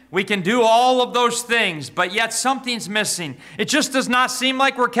and we can do all of those things, but yet something's missing. It just does not seem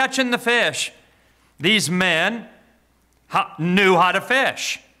like we're catching the fish. These men knew how to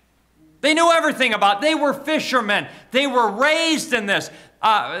fish. They knew everything about it. They were fishermen. They were raised in this.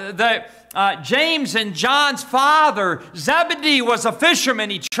 James and John's father, Zebedee, was a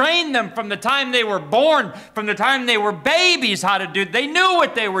fisherman. He trained them from the time they were born, from the time they were babies, how to do it. They knew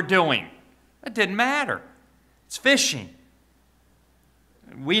what they were doing. It didn't matter. It's fishing.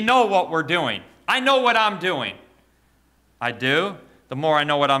 We know what we're doing. I know what I'm doing. I do. The more I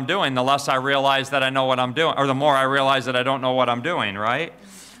know what I'm doing, the less I realize that I know what I'm doing, or the more I realize that I don't know what I'm doing, right?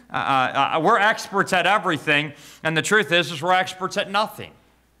 We're experts at everything, and the truth is we're experts at nothing.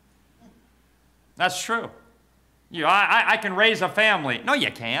 That's true. I can raise a family. No,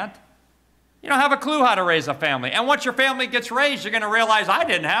 you can't. You don't have a clue how to raise a family. And once your family gets raised, you're going to realize, I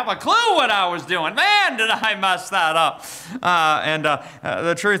didn't have a clue what I was doing. Man, did I mess that up.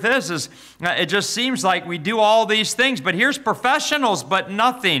 The truth is it just seems like we do all these things. But here's professionals, but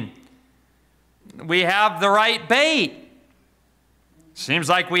nothing. We have the right bait. Seems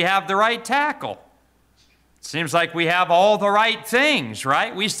like we have the right tackle. Seems like we have all the right things,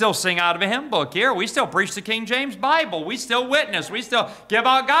 right? We still sing out of a hymn book here. We still preach the King James Bible. We still witness. We still give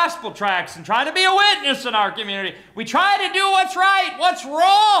out gospel tracts and try to be a witness in our community. We try to do what's right. What's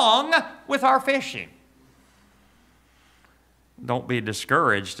wrong with our fishing? Don't be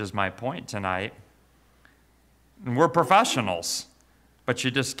discouraged is my point tonight. And we're professionals, but you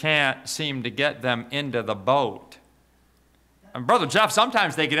just can't seem to get them into the boat. And Brother Jeff,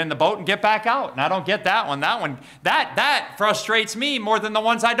 sometimes they get in the boat and get back out, and I don't get that one. That frustrates me more than the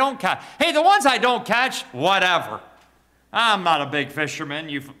ones I don't catch. Hey, the ones I don't catch, whatever. I'm not a big fisherman.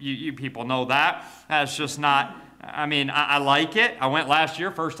 You people know that. That's just not, I mean, I like it. I went last year,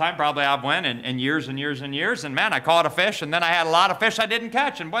 first time probably I've went in years and years and years, and man, I caught a fish, and then I had a lot of fish I didn't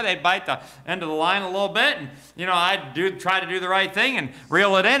catch, and boy, they'd bite the end of the line a little bit, and you know, I'd try to do the right thing and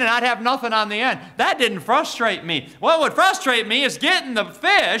reel it in, and I'd have nothing on the end. That didn't frustrate me. What would frustrate me is getting the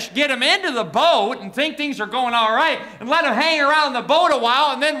fish, get them into the boat, and think things are going all right, and let them hang around the boat a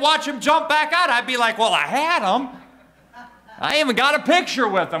while, and then watch them jump back out. I'd be like, well, I had him. I even got a picture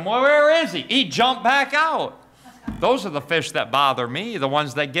with him. Well, where is he? He jumped back out. Those are the fish that bother me, the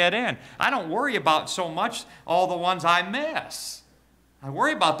ones that get in. I don't worry about so much all the ones I miss. I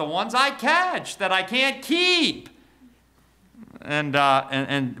worry about the ones I catch that I can't keep.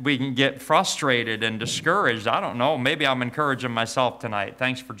 And we can get frustrated and discouraged. I don't know. Maybe I'm encouraging myself tonight.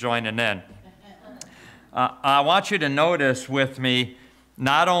 Thanks for joining in. I want you to notice with me,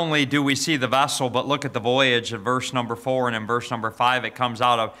 not only do we see the vessel, but look at the voyage in verse number 4 and in verse number 5. It comes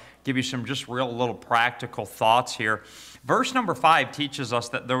out of, give you some just real little practical thoughts here. Verse number 5 teaches us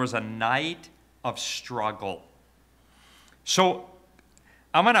that there was a night of struggle. So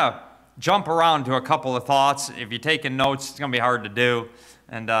I'm going to jump around to a couple of thoughts. If you're taking notes, it's going to be hard to do.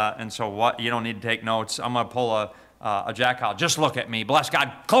 And so what? You don't need to take notes. I'm going to pull a Jack out. Just look at me. Bless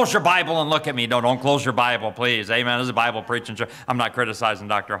God. Close your Bible and look at me. No, don't close your Bible, please. Amen. This is a Bible preaching church. I'm not criticizing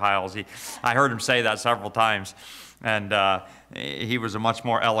Dr. Hiles. I heard him say that several times. And he was a much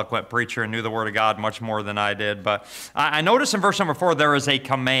more eloquent preacher and knew the Word of God much more than I did. But I notice in verse number 4, there is a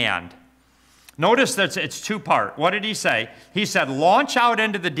command. Notice that it's two-part. What did he say? He said, launch out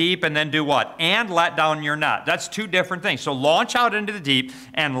into the deep and then do what? And let down your net. That's two different things. So launch out into the deep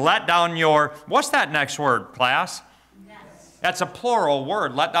and let down your, what's that next word, class? Nets. That's a plural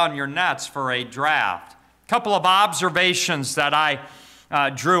word, let down your nets for a draft. A couple of observations that I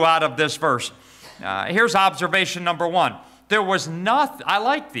drew out of this verse. Here's observation number 1. There was nothing, I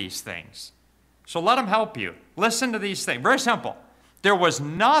like these things, so let them help you. Listen to these things, very simple. There was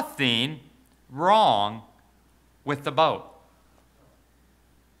nothing wrong with the boat.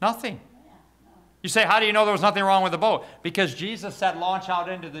 Nothing. You say, how do you know there was nothing wrong with the boat? Because Jesus said, launch out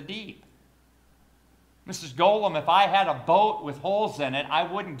into the deep. Mrs. Golem, if I had a boat with holes in it, I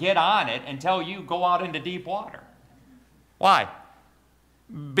wouldn't get on it until you go out into deep water. Why?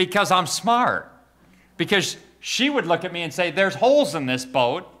 Because I'm smart. Because she would look at me and say, there's holes in this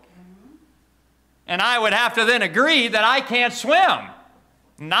boat. And I would have to then agree that I can't swim.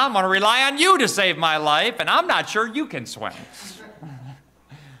 Now I'm going to rely on you to save my life, and I'm not sure you can swim.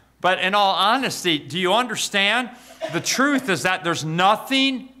 But in all honesty, do you understand? The truth is that there's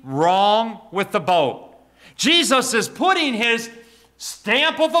nothing wrong with the boat. Jesus is putting his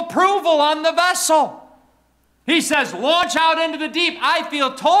stamp of approval on the vessel. He says, launch out into the deep. I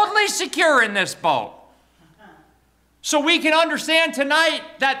feel totally secure in this boat. So we can understand tonight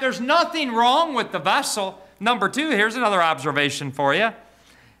that there's nothing wrong with the vessel. Number 2, here's another observation for you.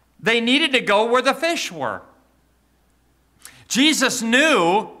 They needed to go where the fish were. Jesus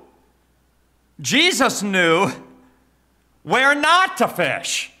knew where not to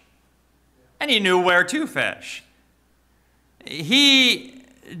fish. And he knew where to fish.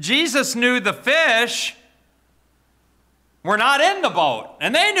 Jesus knew the fish were not in the boat.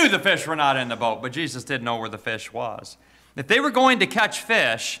 And they knew the fish were not in the boat, but Jesus didn't know where the fish was. If they were going to catch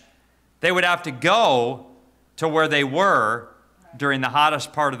fish, they would have to go to where they were during the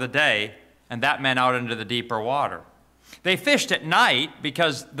hottest part of the day, and that meant out into the deeper water. They fished at night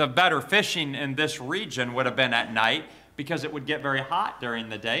because the better fishing in this region would have been at night because it would get very hot during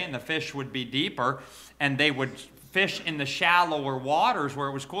the day and the fish would be deeper, and they would fish in the shallower waters where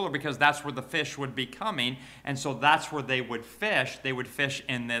it was cooler because that's where the fish would be coming, and so that's where they would fish. They would fish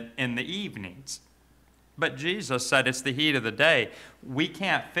in the evenings. But Jesus said it's the heat of the day. We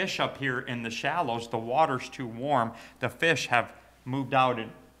can't fish up here in the shallows. The water's too warm. The fish have moved out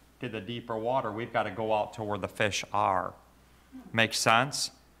into the deeper water. We've got to go out to where the fish are. Makes sense?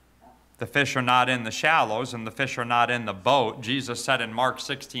 The fish are not in the shallows and the fish are not in the boat. Jesus said in Mark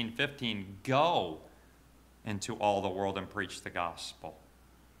 16:15, go into all the world and preach the gospel.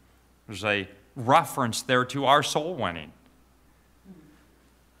 There's a reference there to our soul winning.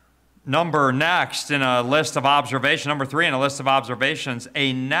 Next in a list of observations, number 3 in a list of observations,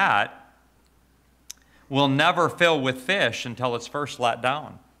 a net will never fill with fish until it's first let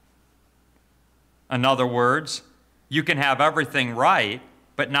down. In other words, you can have everything right,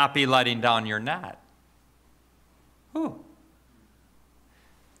 but not be letting down your net. Whew.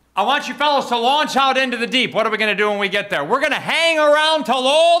 I want you fellows to launch out into the deep. What are we going to do when we get there? We're going to hang around till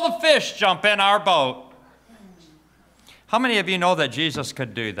all the fish jump in our boat. How many of you know that Jesus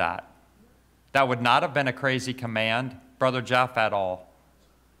could do that? That would not have been a crazy command, Brother Jeff, at all.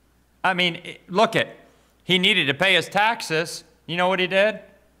 I mean, look it. He needed to pay his taxes. You know what he did?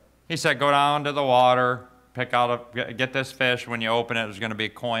 He said, go down to the water, get this fish. When you open it, there's going to be a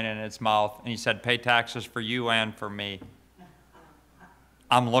coin in its mouth. And he said, pay taxes for you and for me.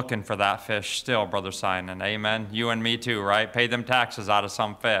 I'm looking for that fish still, Brother Simon. Amen. You and me too, right? Pay them taxes out of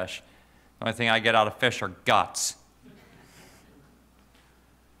some fish. The only thing I get out of fish are guts.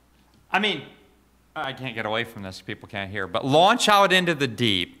 I mean, I can't get away from this. People can't hear. But launch out into the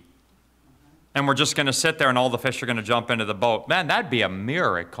deep, and we're just going to sit there and all the fish are going to jump into the boat. Man, that'd be a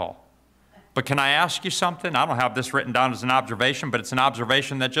miracle. But can I ask you something? I don't have this written down as an observation, but it's an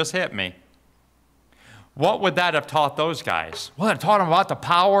observation that just hit me. What would that have taught those guys? Well, it taught them about the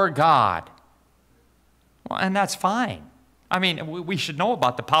power of God. Well, and that's fine. I mean, we should know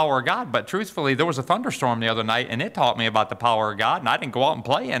about the power of God, but truthfully, there was a thunderstorm the other night, and it taught me about the power of God, and I didn't go out and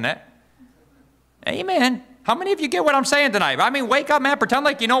play in it. Amen. How many of you get what I'm saying tonight? I mean, wake up, man. Pretend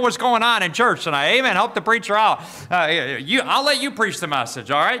like you know what's going on in church tonight. Amen. Help the preacher out. I'll let you preach the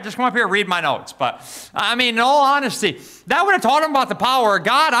message, all right? Just come up here and read my notes. But, I mean, in all honesty, that would have taught him about the power of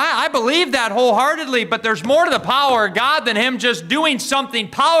God. I believe that wholeheartedly, but there's more to the power of God than him just doing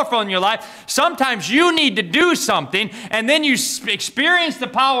something powerful in your life. Sometimes you need to do something, and then you experience the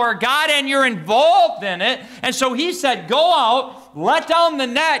power of God, and you're involved in it. And so he said, go out. Let down the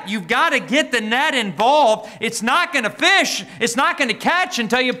net. You've got to get the net involved. It's not going to fish. It's not going to catch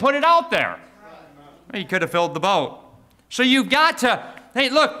until you put it out there. You could have filled the boat. So you've got to, hey,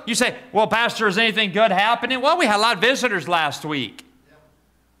 look, you say, well, Pastor, is anything good happening? Well, we had a lot of visitors last week.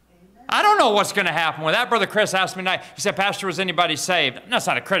 I don't know what's going to happen with that. Brother Chris asked me tonight, he said, Pastor, was anybody saved? That's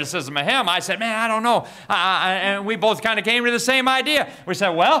not a criticism of him. I said, man, I don't know. And we both kind of came to the same idea. We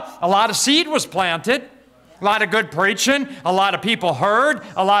said, well, a lot of seed was planted. A lot of good preaching, a lot of people heard,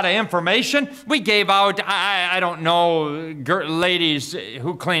 a lot of information. We gave out, I don't know, ladies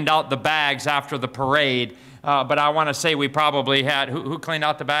who cleaned out the bags after the parade, but I want to say we probably had, who cleaned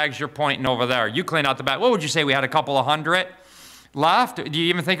out the bags? You're pointing over there. You cleaned out the bag. What would you say? We had a couple of hundred left? Do you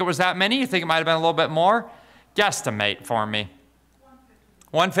even think it was that many? You think it might have been a little bit more? Guesstimate for me.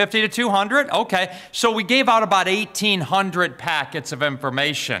 150 to 200? Okay. So we gave out about 1,800 packets of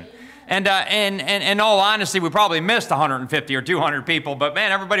information. And in all honesty, we probably missed 150 or 200 people, but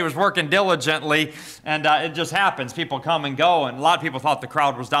man, everybody was working diligently, and it just happens. People come and go, and a lot of people thought the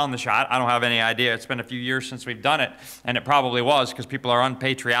crowd was down the shot. I don't have any idea. It's been a few years since we've done it, and it probably was because people are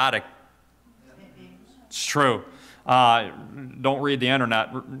unpatriotic. It's true. Don't read the internet,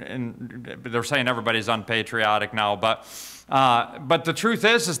 and they're saying everybody's unpatriotic now, but the truth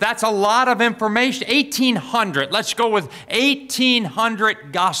is that's a lot of information. 1,800. Let's go with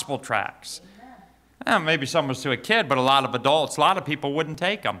 1,800 gospel tracts. Maybe some was to a kid, but a lot of adults, a lot of people wouldn't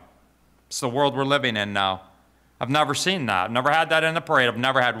take them. It's the world we're living in now. I've never seen that. I've never had that in the parade. I've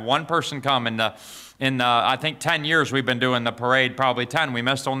never had one person come in I think 10 years we've been doing the parade, probably 10. We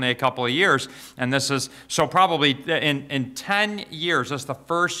missed only a couple of years. And this is, so probably in 10 years, this is the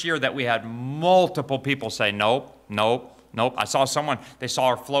first year that we had multiple people say, nope, nope. Nope. I saw someone, they saw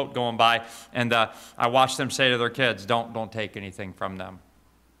our float going by, and I watched them say to their kids, don't take anything from them.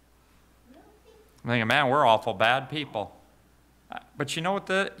 I'm thinking, man, we're awful bad people. But you know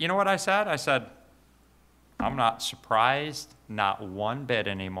what I said? I said, I'm not surprised, not one bit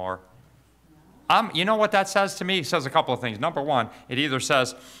anymore. You know what that says to me? It says a couple of things. Number one, it either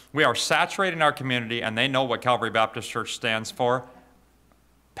says we are saturating our community and they know what Calvary Baptist Church stands for.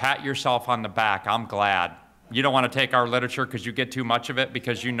 Pat yourself on the back. I'm glad. You don't want to take our literature because you get too much of it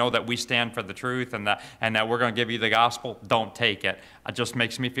because you know that we stand for the truth and that we're going to give you the gospel. Don't take it. It just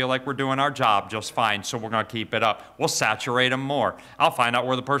makes me feel like we're doing our job just fine, so we're going to keep it up. We'll saturate them more. I'll find out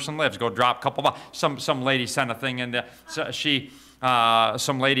where the person lives. Go drop a couple of, some lady sent a thing in.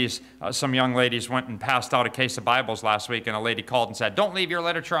 Some young ladies went and passed out a case of Bibles last week, and a lady called and said, don't leave your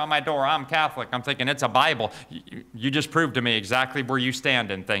literature on my door. I'm Catholic. I'm thinking, it's a Bible. You just proved to me exactly where you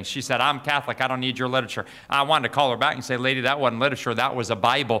stand in things. She said, I'm Catholic. I don't need your literature. I wanted to call her back and say, lady, that wasn't literature. That was a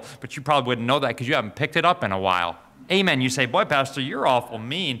Bible. But you probably wouldn't know that because you haven't picked it up in a while. Amen. You say, boy, Pastor, you're awful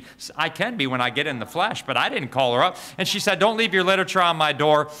mean. I can be when I get in the flesh, but I didn't call her up. And she said, don't leave your literature on my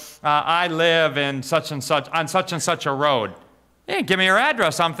door. I live in such and such, on such and such a road. They didn't give me her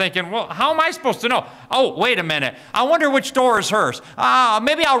address. I'm thinking, well, how am I supposed to know? Oh, wait a minute. I wonder which door is hers.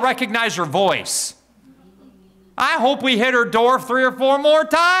 Maybe I'll recognize her voice. I hope we hit her door 3 or 4 more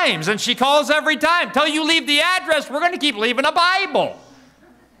times, and she calls every time. Till you leave the address, we're going to keep leaving a Bible.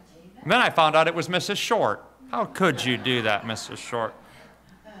 And then I found out it was Mrs. Short. How could you do that, Mrs. Short?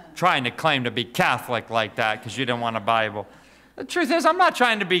 Trying to claim to be Catholic like that because you didn't want a Bible. The truth is, I'm not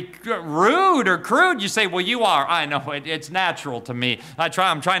trying to be rude or crude. You say, well, you are. I know, it's natural to me.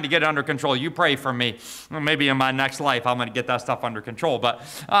 I'm trying to get it under control. You pray for me. Well, maybe in my next life, I'm going to get that stuff under control. But,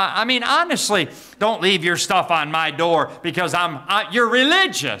 I mean, honestly, don't leave your stuff on my door because you're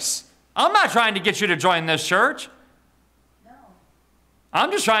religious. I'm not trying to get you to join this church. No. I'm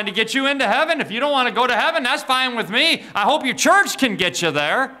just trying to get you into heaven. If you don't want to go to heaven, that's fine with me. I hope your church can get you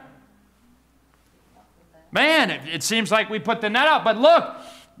there. Man, it seems like we put the net out, but look,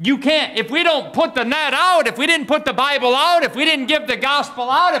 you can't, if we don't put the net out, if we didn't put the Bible out, if we didn't give the gospel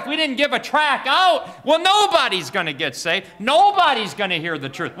out, if we didn't give a tract out, well, nobody's going to get saved. Nobody's going to hear the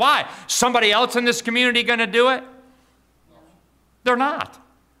truth. Why? Somebody else in this community going to do it? They're not.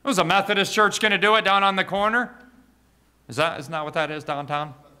 Was a Methodist church going to do it down on the corner? Isn't that what that is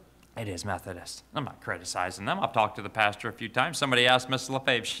downtown? It is Methodist. I'm not criticizing them. I've talked to the pastor a few times. Somebody asked Miss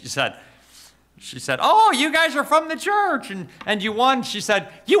LaFave, she said, She said, oh, you guys are from the church, and you won. She said,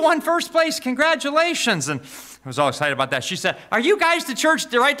 you won first place, congratulations. And I was all excited about that. She said, are you guys the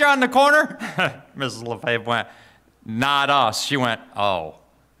church right there on the corner? Mrs. Lefebvre went, not us. She went, oh.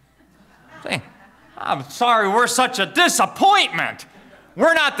 I'm sorry, we're such a disappointment.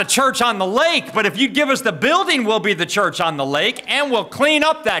 We're not the church on the lake, but if you give us the building, we'll be the church on the lake, and we'll clean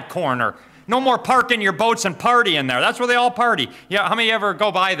up that corner. No more parking your boats and partying there. That's where they all party. Yeah, how many ever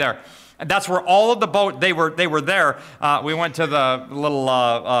go by there? And that's where all of the boat, they were there. We went to the little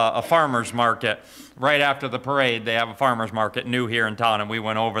a farmer's market right after the parade. They have a farmer's market new here in town, and we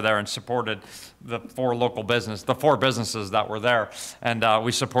went over there and supported the four businesses that were there. And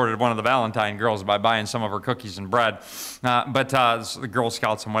we supported one of the Valentine girls by buying some of her cookies and bread, the Girl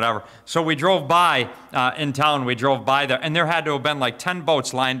Scouts and whatever. So we drove by in town, we drove by there, and there had to have been like 10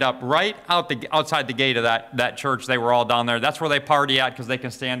 boats lined up right outside the gate of that church. They were all down there. That's where they party at because they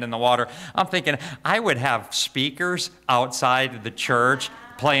can stand in the water. I'm thinking I would have speakers outside the church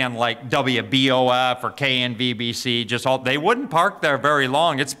playing like WBOF or KNVBC, just all, they wouldn't park there very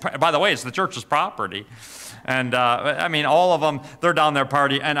long. By the way, it's the church's property. And I mean, all of them, they're down there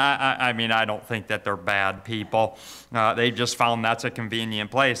partying. And I mean, I don't think that they're bad people. They just found that's a convenient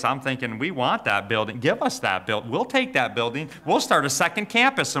place. I'm thinking, we want that building. Give us that building. We'll take that building. We'll start a second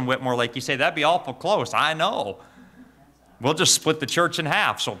campus in Whitmore Lake. You say, that'd be awful close. I know. We'll just split the church in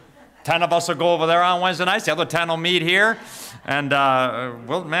half. So 10 of us will go over there on Wednesday nights. The other 10 will meet here. And,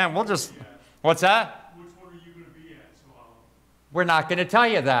 we'll just, what's that? Which one are you going to be at? We're not going to tell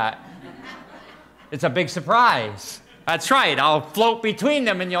you that. It's a big surprise. That's right. I'll float between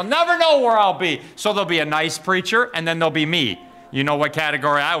them, and you'll never know where I'll be. So there'll be a nice preacher, and then there'll be me. You know what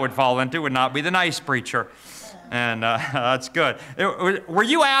category I would fall into, would not be the nice preacher. And that's good. Were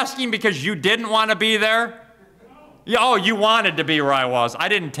you asking because you didn't want to be there? Oh, you wanted to be where I was. I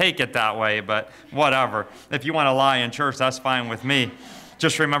didn't take it that way, but whatever. If you want to lie in church, that's fine with me.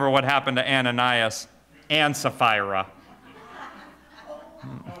 Just remember what happened to Ananias and Sapphira.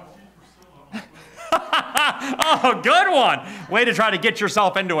 Oh, good one. Way to try to get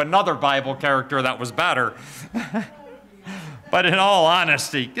yourself into another Bible character that was better. But in all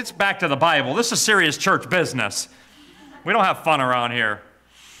honesty, gets back to the Bible. This is serious church business. We don't have fun around here.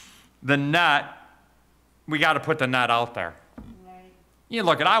 The net, we got to put the net out there. You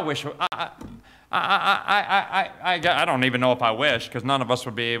look at, I wish, I don't even know if I wish, because none of us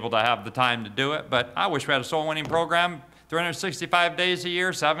would be able to have the time to do it, but I wish we had a soul winning program 365 days a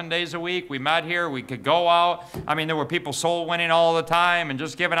year, 7 days a week. We met here. We could go out. I mean, there were people soul winning all the time and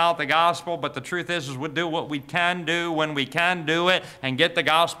just giving out the gospel. But the truth is we'll do what we can do when we can do it and get the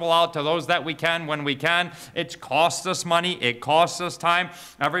gospel out to those that we can when we can. It costs us money. It costs us time.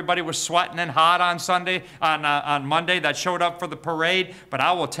 Everybody was sweating and hot on Monday that showed up for the parade. But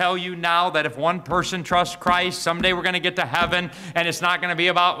I will tell you now that if one person trusts Christ, someday we're going to get to heaven, and it's not going to be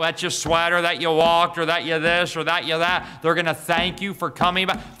about that you sweat or that you walked or that you this or that you that. They're going to thank you for coming.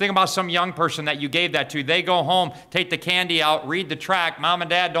 Think about some young person that you gave that to. They go home, take the candy out, read the tract. Mom and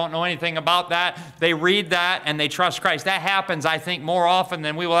dad don't know anything about that. They read that and they trust Christ. That happens, I think, more often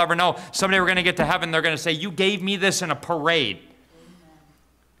than we will ever know. Someday we're going to get to heaven. They're going to say, you gave me this in a parade.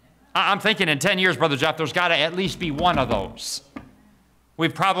 I'm thinking in 10 years, Brother Jeff, there's got to at least be one of those.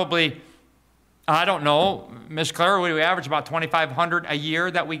 We've probably, I don't know, Miss Claire, we average about 2,500 a year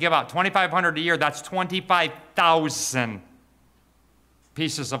that we give out. 2,500 a year, that's 25,000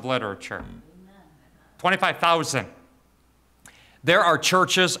 pieces of literature. 25,000. There are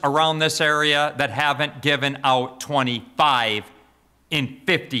churches around this area that haven't given out 25 in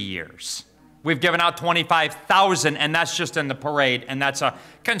 50 years. We've given out 25,000, and that's just in the parade, and that's a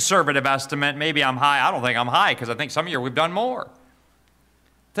conservative estimate. Maybe I'm high. I don't think I'm high, because I think some year we've done more.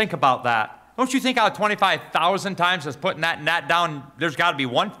 Think about that. Don't you think out of 25,000 times as putting that net down, there's got to be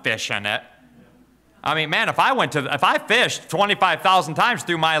one fish in it? I mean, man, if I fished 25,000 times,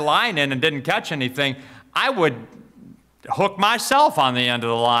 threw my line in and didn't catch anything, I would hook myself on the end of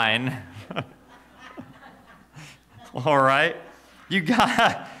the line. All right? You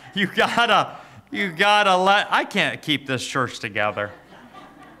gotta let, I can't keep this church together.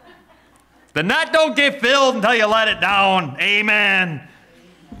 The net don't get filled until you let it down. Amen.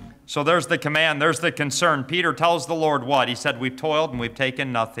 So there's the command, there's the concern. Peter tells the Lord what? He said, we've toiled and we've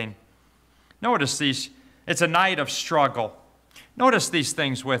taken nothing. Notice these, it's a night of struggle. Notice these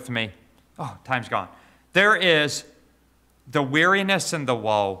things with me. Oh, time's gone. There is the weariness and the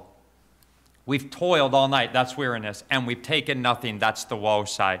woe. We've toiled all night, that's weariness, and we've taken nothing, that's the woe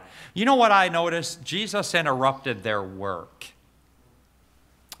side. You know what I noticed? Jesus interrupted their work.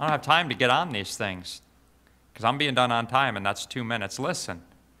 I don't have time to get on these things because I'm being done on time, and that's 2 minutes. Listen.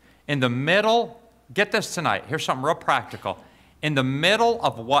 In the middle, get this tonight, here's something real practical. In the middle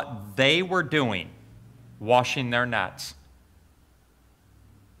of what they were doing, washing their nets,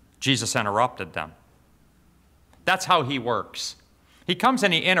 Jesus interrupted them. That's how he works. He comes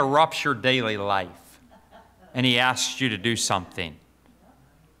and he interrupts your daily life, and he asks you to do something.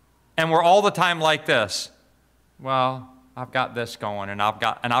 And we're all the time like this. Well, I've got this going, and I've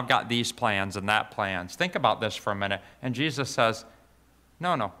got these plans and that plans. Think about this for a minute. And Jesus says,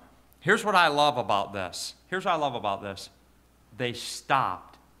 no. Here's what I love about this. Here's what I love about this. They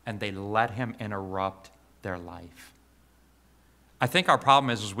stopped and they let him interrupt their life. I think our problem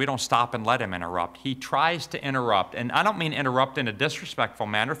is we don't stop and let him interrupt. He tries to interrupt, and I don't mean interrupt in a disrespectful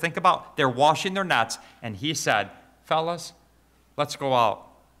manner. Think about, they're washing their nets, and he said, fellas, let's go out.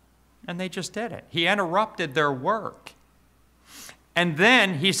 And they just did it. He interrupted their work. And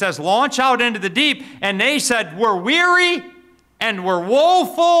then he says, launch out into the deep, and they said, we're weary, and we're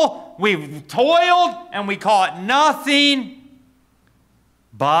woeful, we've toiled, and we caught nothing.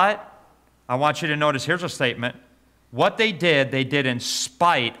 But I want you to notice, here's a statement. What they did in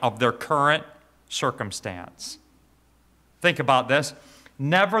spite of their current circumstance. Think about this.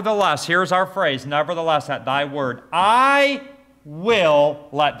 Nevertheless, here's our phrase, nevertheless, at thy word, I will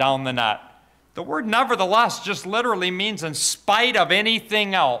let down the net. The word nevertheless just literally means in spite of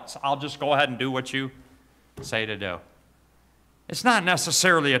anything else, I'll just go ahead and do what you say to do. It's not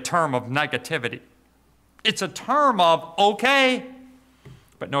necessarily a term of negativity. It's a term of okay.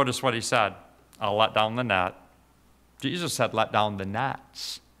 But notice what he said. I'll let down the net. Jesus said, let down the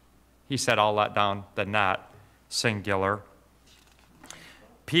nets. He said, I'll let down the net, singular.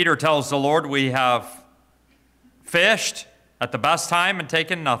 Peter tells the Lord, we have fished at the best time and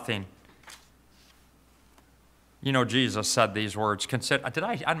taken nothing. You know, Jesus said these words.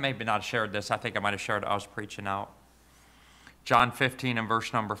 I maybe not have shared this. I think I might have shared it. I was preaching out. John 15 and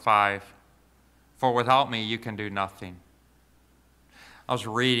verse number 5. For without me, you can do nothing. I was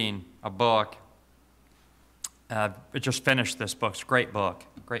reading a book. I just finished this book. It's a great book.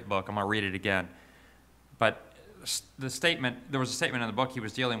 Great book. I'm going to read it again. But there was a statement in the book, he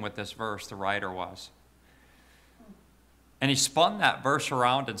was dealing with this verse, the writer was. And he spun that verse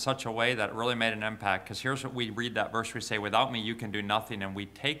around in such a way that it really made an impact. Because here's what we read that verse, we say, without me you can do nothing. And we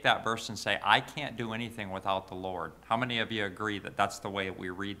take that verse and say, I can't do anything without the Lord. How many of you agree that that's the way we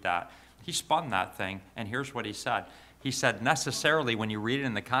read that? He spun that thing, and here's what he said. He said, necessarily, when you read it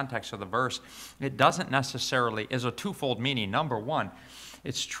in the context of the verse, it doesn't necessarily, is a twofold meaning. Number one,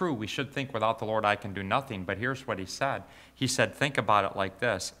 it's true, we should think without the Lord I can do nothing, but here's what he said. He said, think about it like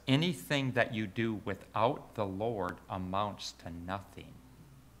this. Anything that you do without the Lord amounts to nothing.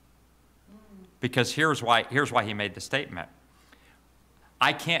 Because here's why he made the statement.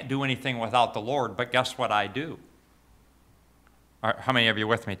 I can't do anything without the Lord, but guess what I do? How many of you are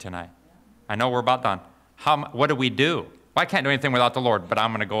with me tonight? I know we're about done. What do we do? Well, I can't do anything without the Lord, but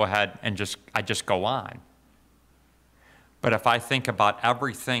I'm going to go ahead and just go on. But if I think about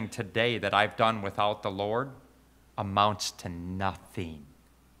everything today that I've done without the Lord, amounts to nothing.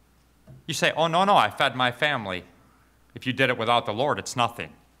 You say, oh, no, I fed my family. If you did it without the Lord, it's nothing.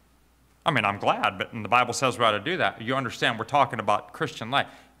 I mean, I'm glad, but the Bible says we ought to do that. You understand, we're talking about Christian life.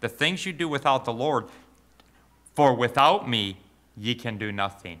 The things you do without the Lord, for without me, ye can do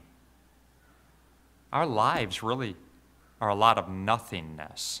nothing. Our lives really are a lot of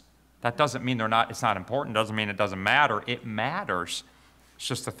nothingness. That doesn't mean it's not important. Doesn't mean it doesn't matter. It matters. It's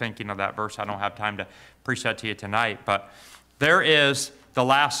just the thinking of that verse. I don't have time to preach that to you tonight. But there is the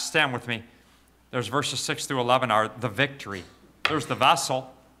last, stand with me. There's verses 6 through 11 are the victory. There's the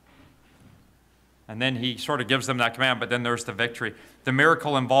vessel. And then he sort of gives them that command, but then there's the victory. The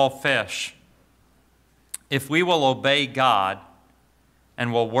miracle involved fish. If we will obey God,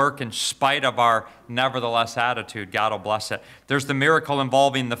 and will work in spite of our nevertheless attitude, God will bless it. There's the miracle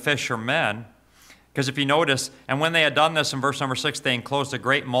involving the fishermen. Because if you notice, and when they had done this in verse number 6, they enclosed a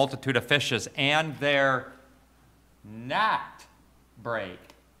great multitude of fishes, and their net brake.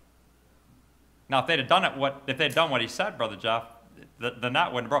 Now, if they'd have done what he said, Brother Jeff, the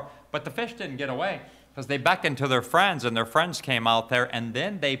net wouldn't have broke. But the fish didn't get away, because they beckoned to their friends, and their friends came out there, and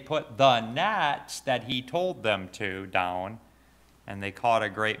then they put the nets that he told them to down, and they caught a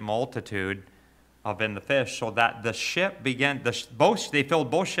great multitude in the fish, so that the ship began, they filled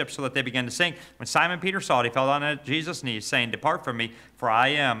both ships so that they began to sink. When Simon Peter saw it, he fell down at Jesus' knees, saying, depart from me, for I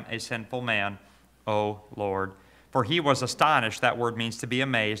am a sinful man, O Lord. For he was astonished, that word means to be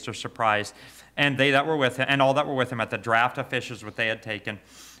amazed or surprised, and they that were with him, and all that were with him at the draught of fishes which they had taken.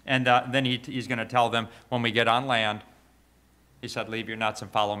 And then he's going to tell them, when we get on land, He said, leave your nets and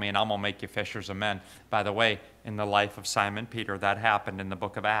follow me, and I'm going to make you fishers of men. By the way, in the life of Simon Peter, that happened in the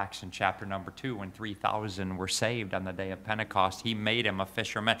book of Acts in chapter number 2 when 3,000 were saved on the day of Pentecost. He made him a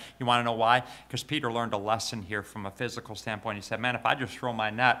fisherman. You want to know why? Because Peter learned a lesson here from a physical standpoint. He said, man, if I just throw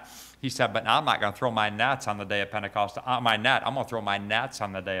my net, he said, but now I'm not going to throw my nets on the day of Pentecost. I'm going to throw my nets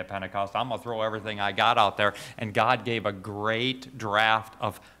on the day of Pentecost. I'm going to throw everything I got out there. And God gave a great draft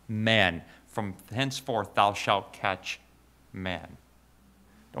of men. From henceforth thou shalt catch men.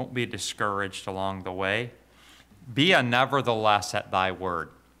 Don't be discouraged along the way. Be a nevertheless at thy word.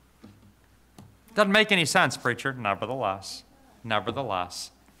 Doesn't make any sense, preacher. Nevertheless,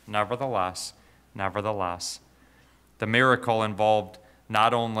 nevertheless, nevertheless, nevertheless. The miracle involved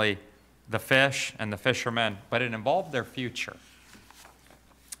not only the fish and the fishermen, but it involved their future.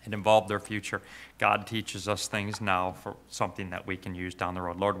 It involved their future. God teaches us things now for something that we can use down the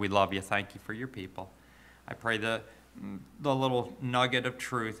road. Lord, we love you. Thank you for your people. I pray that the little nugget of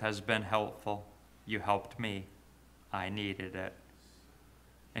truth has been helpful. You helped me. I needed it.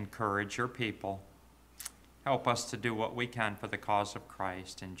 Encourage your people. Help us to do what we can for the cause of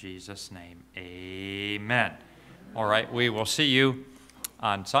Christ. In Jesus' name, amen. All right, we will see you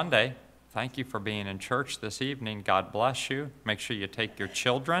on Sunday. Thank you for being in church this evening. God bless you. Make sure you take your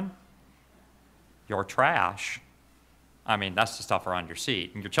children, your trash. I mean, that's the stuff around your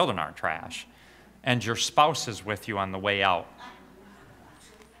seat. And your children aren't trash. And your spouse is with you on the way out.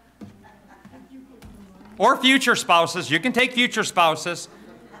 Or future spouses. You can take future spouses.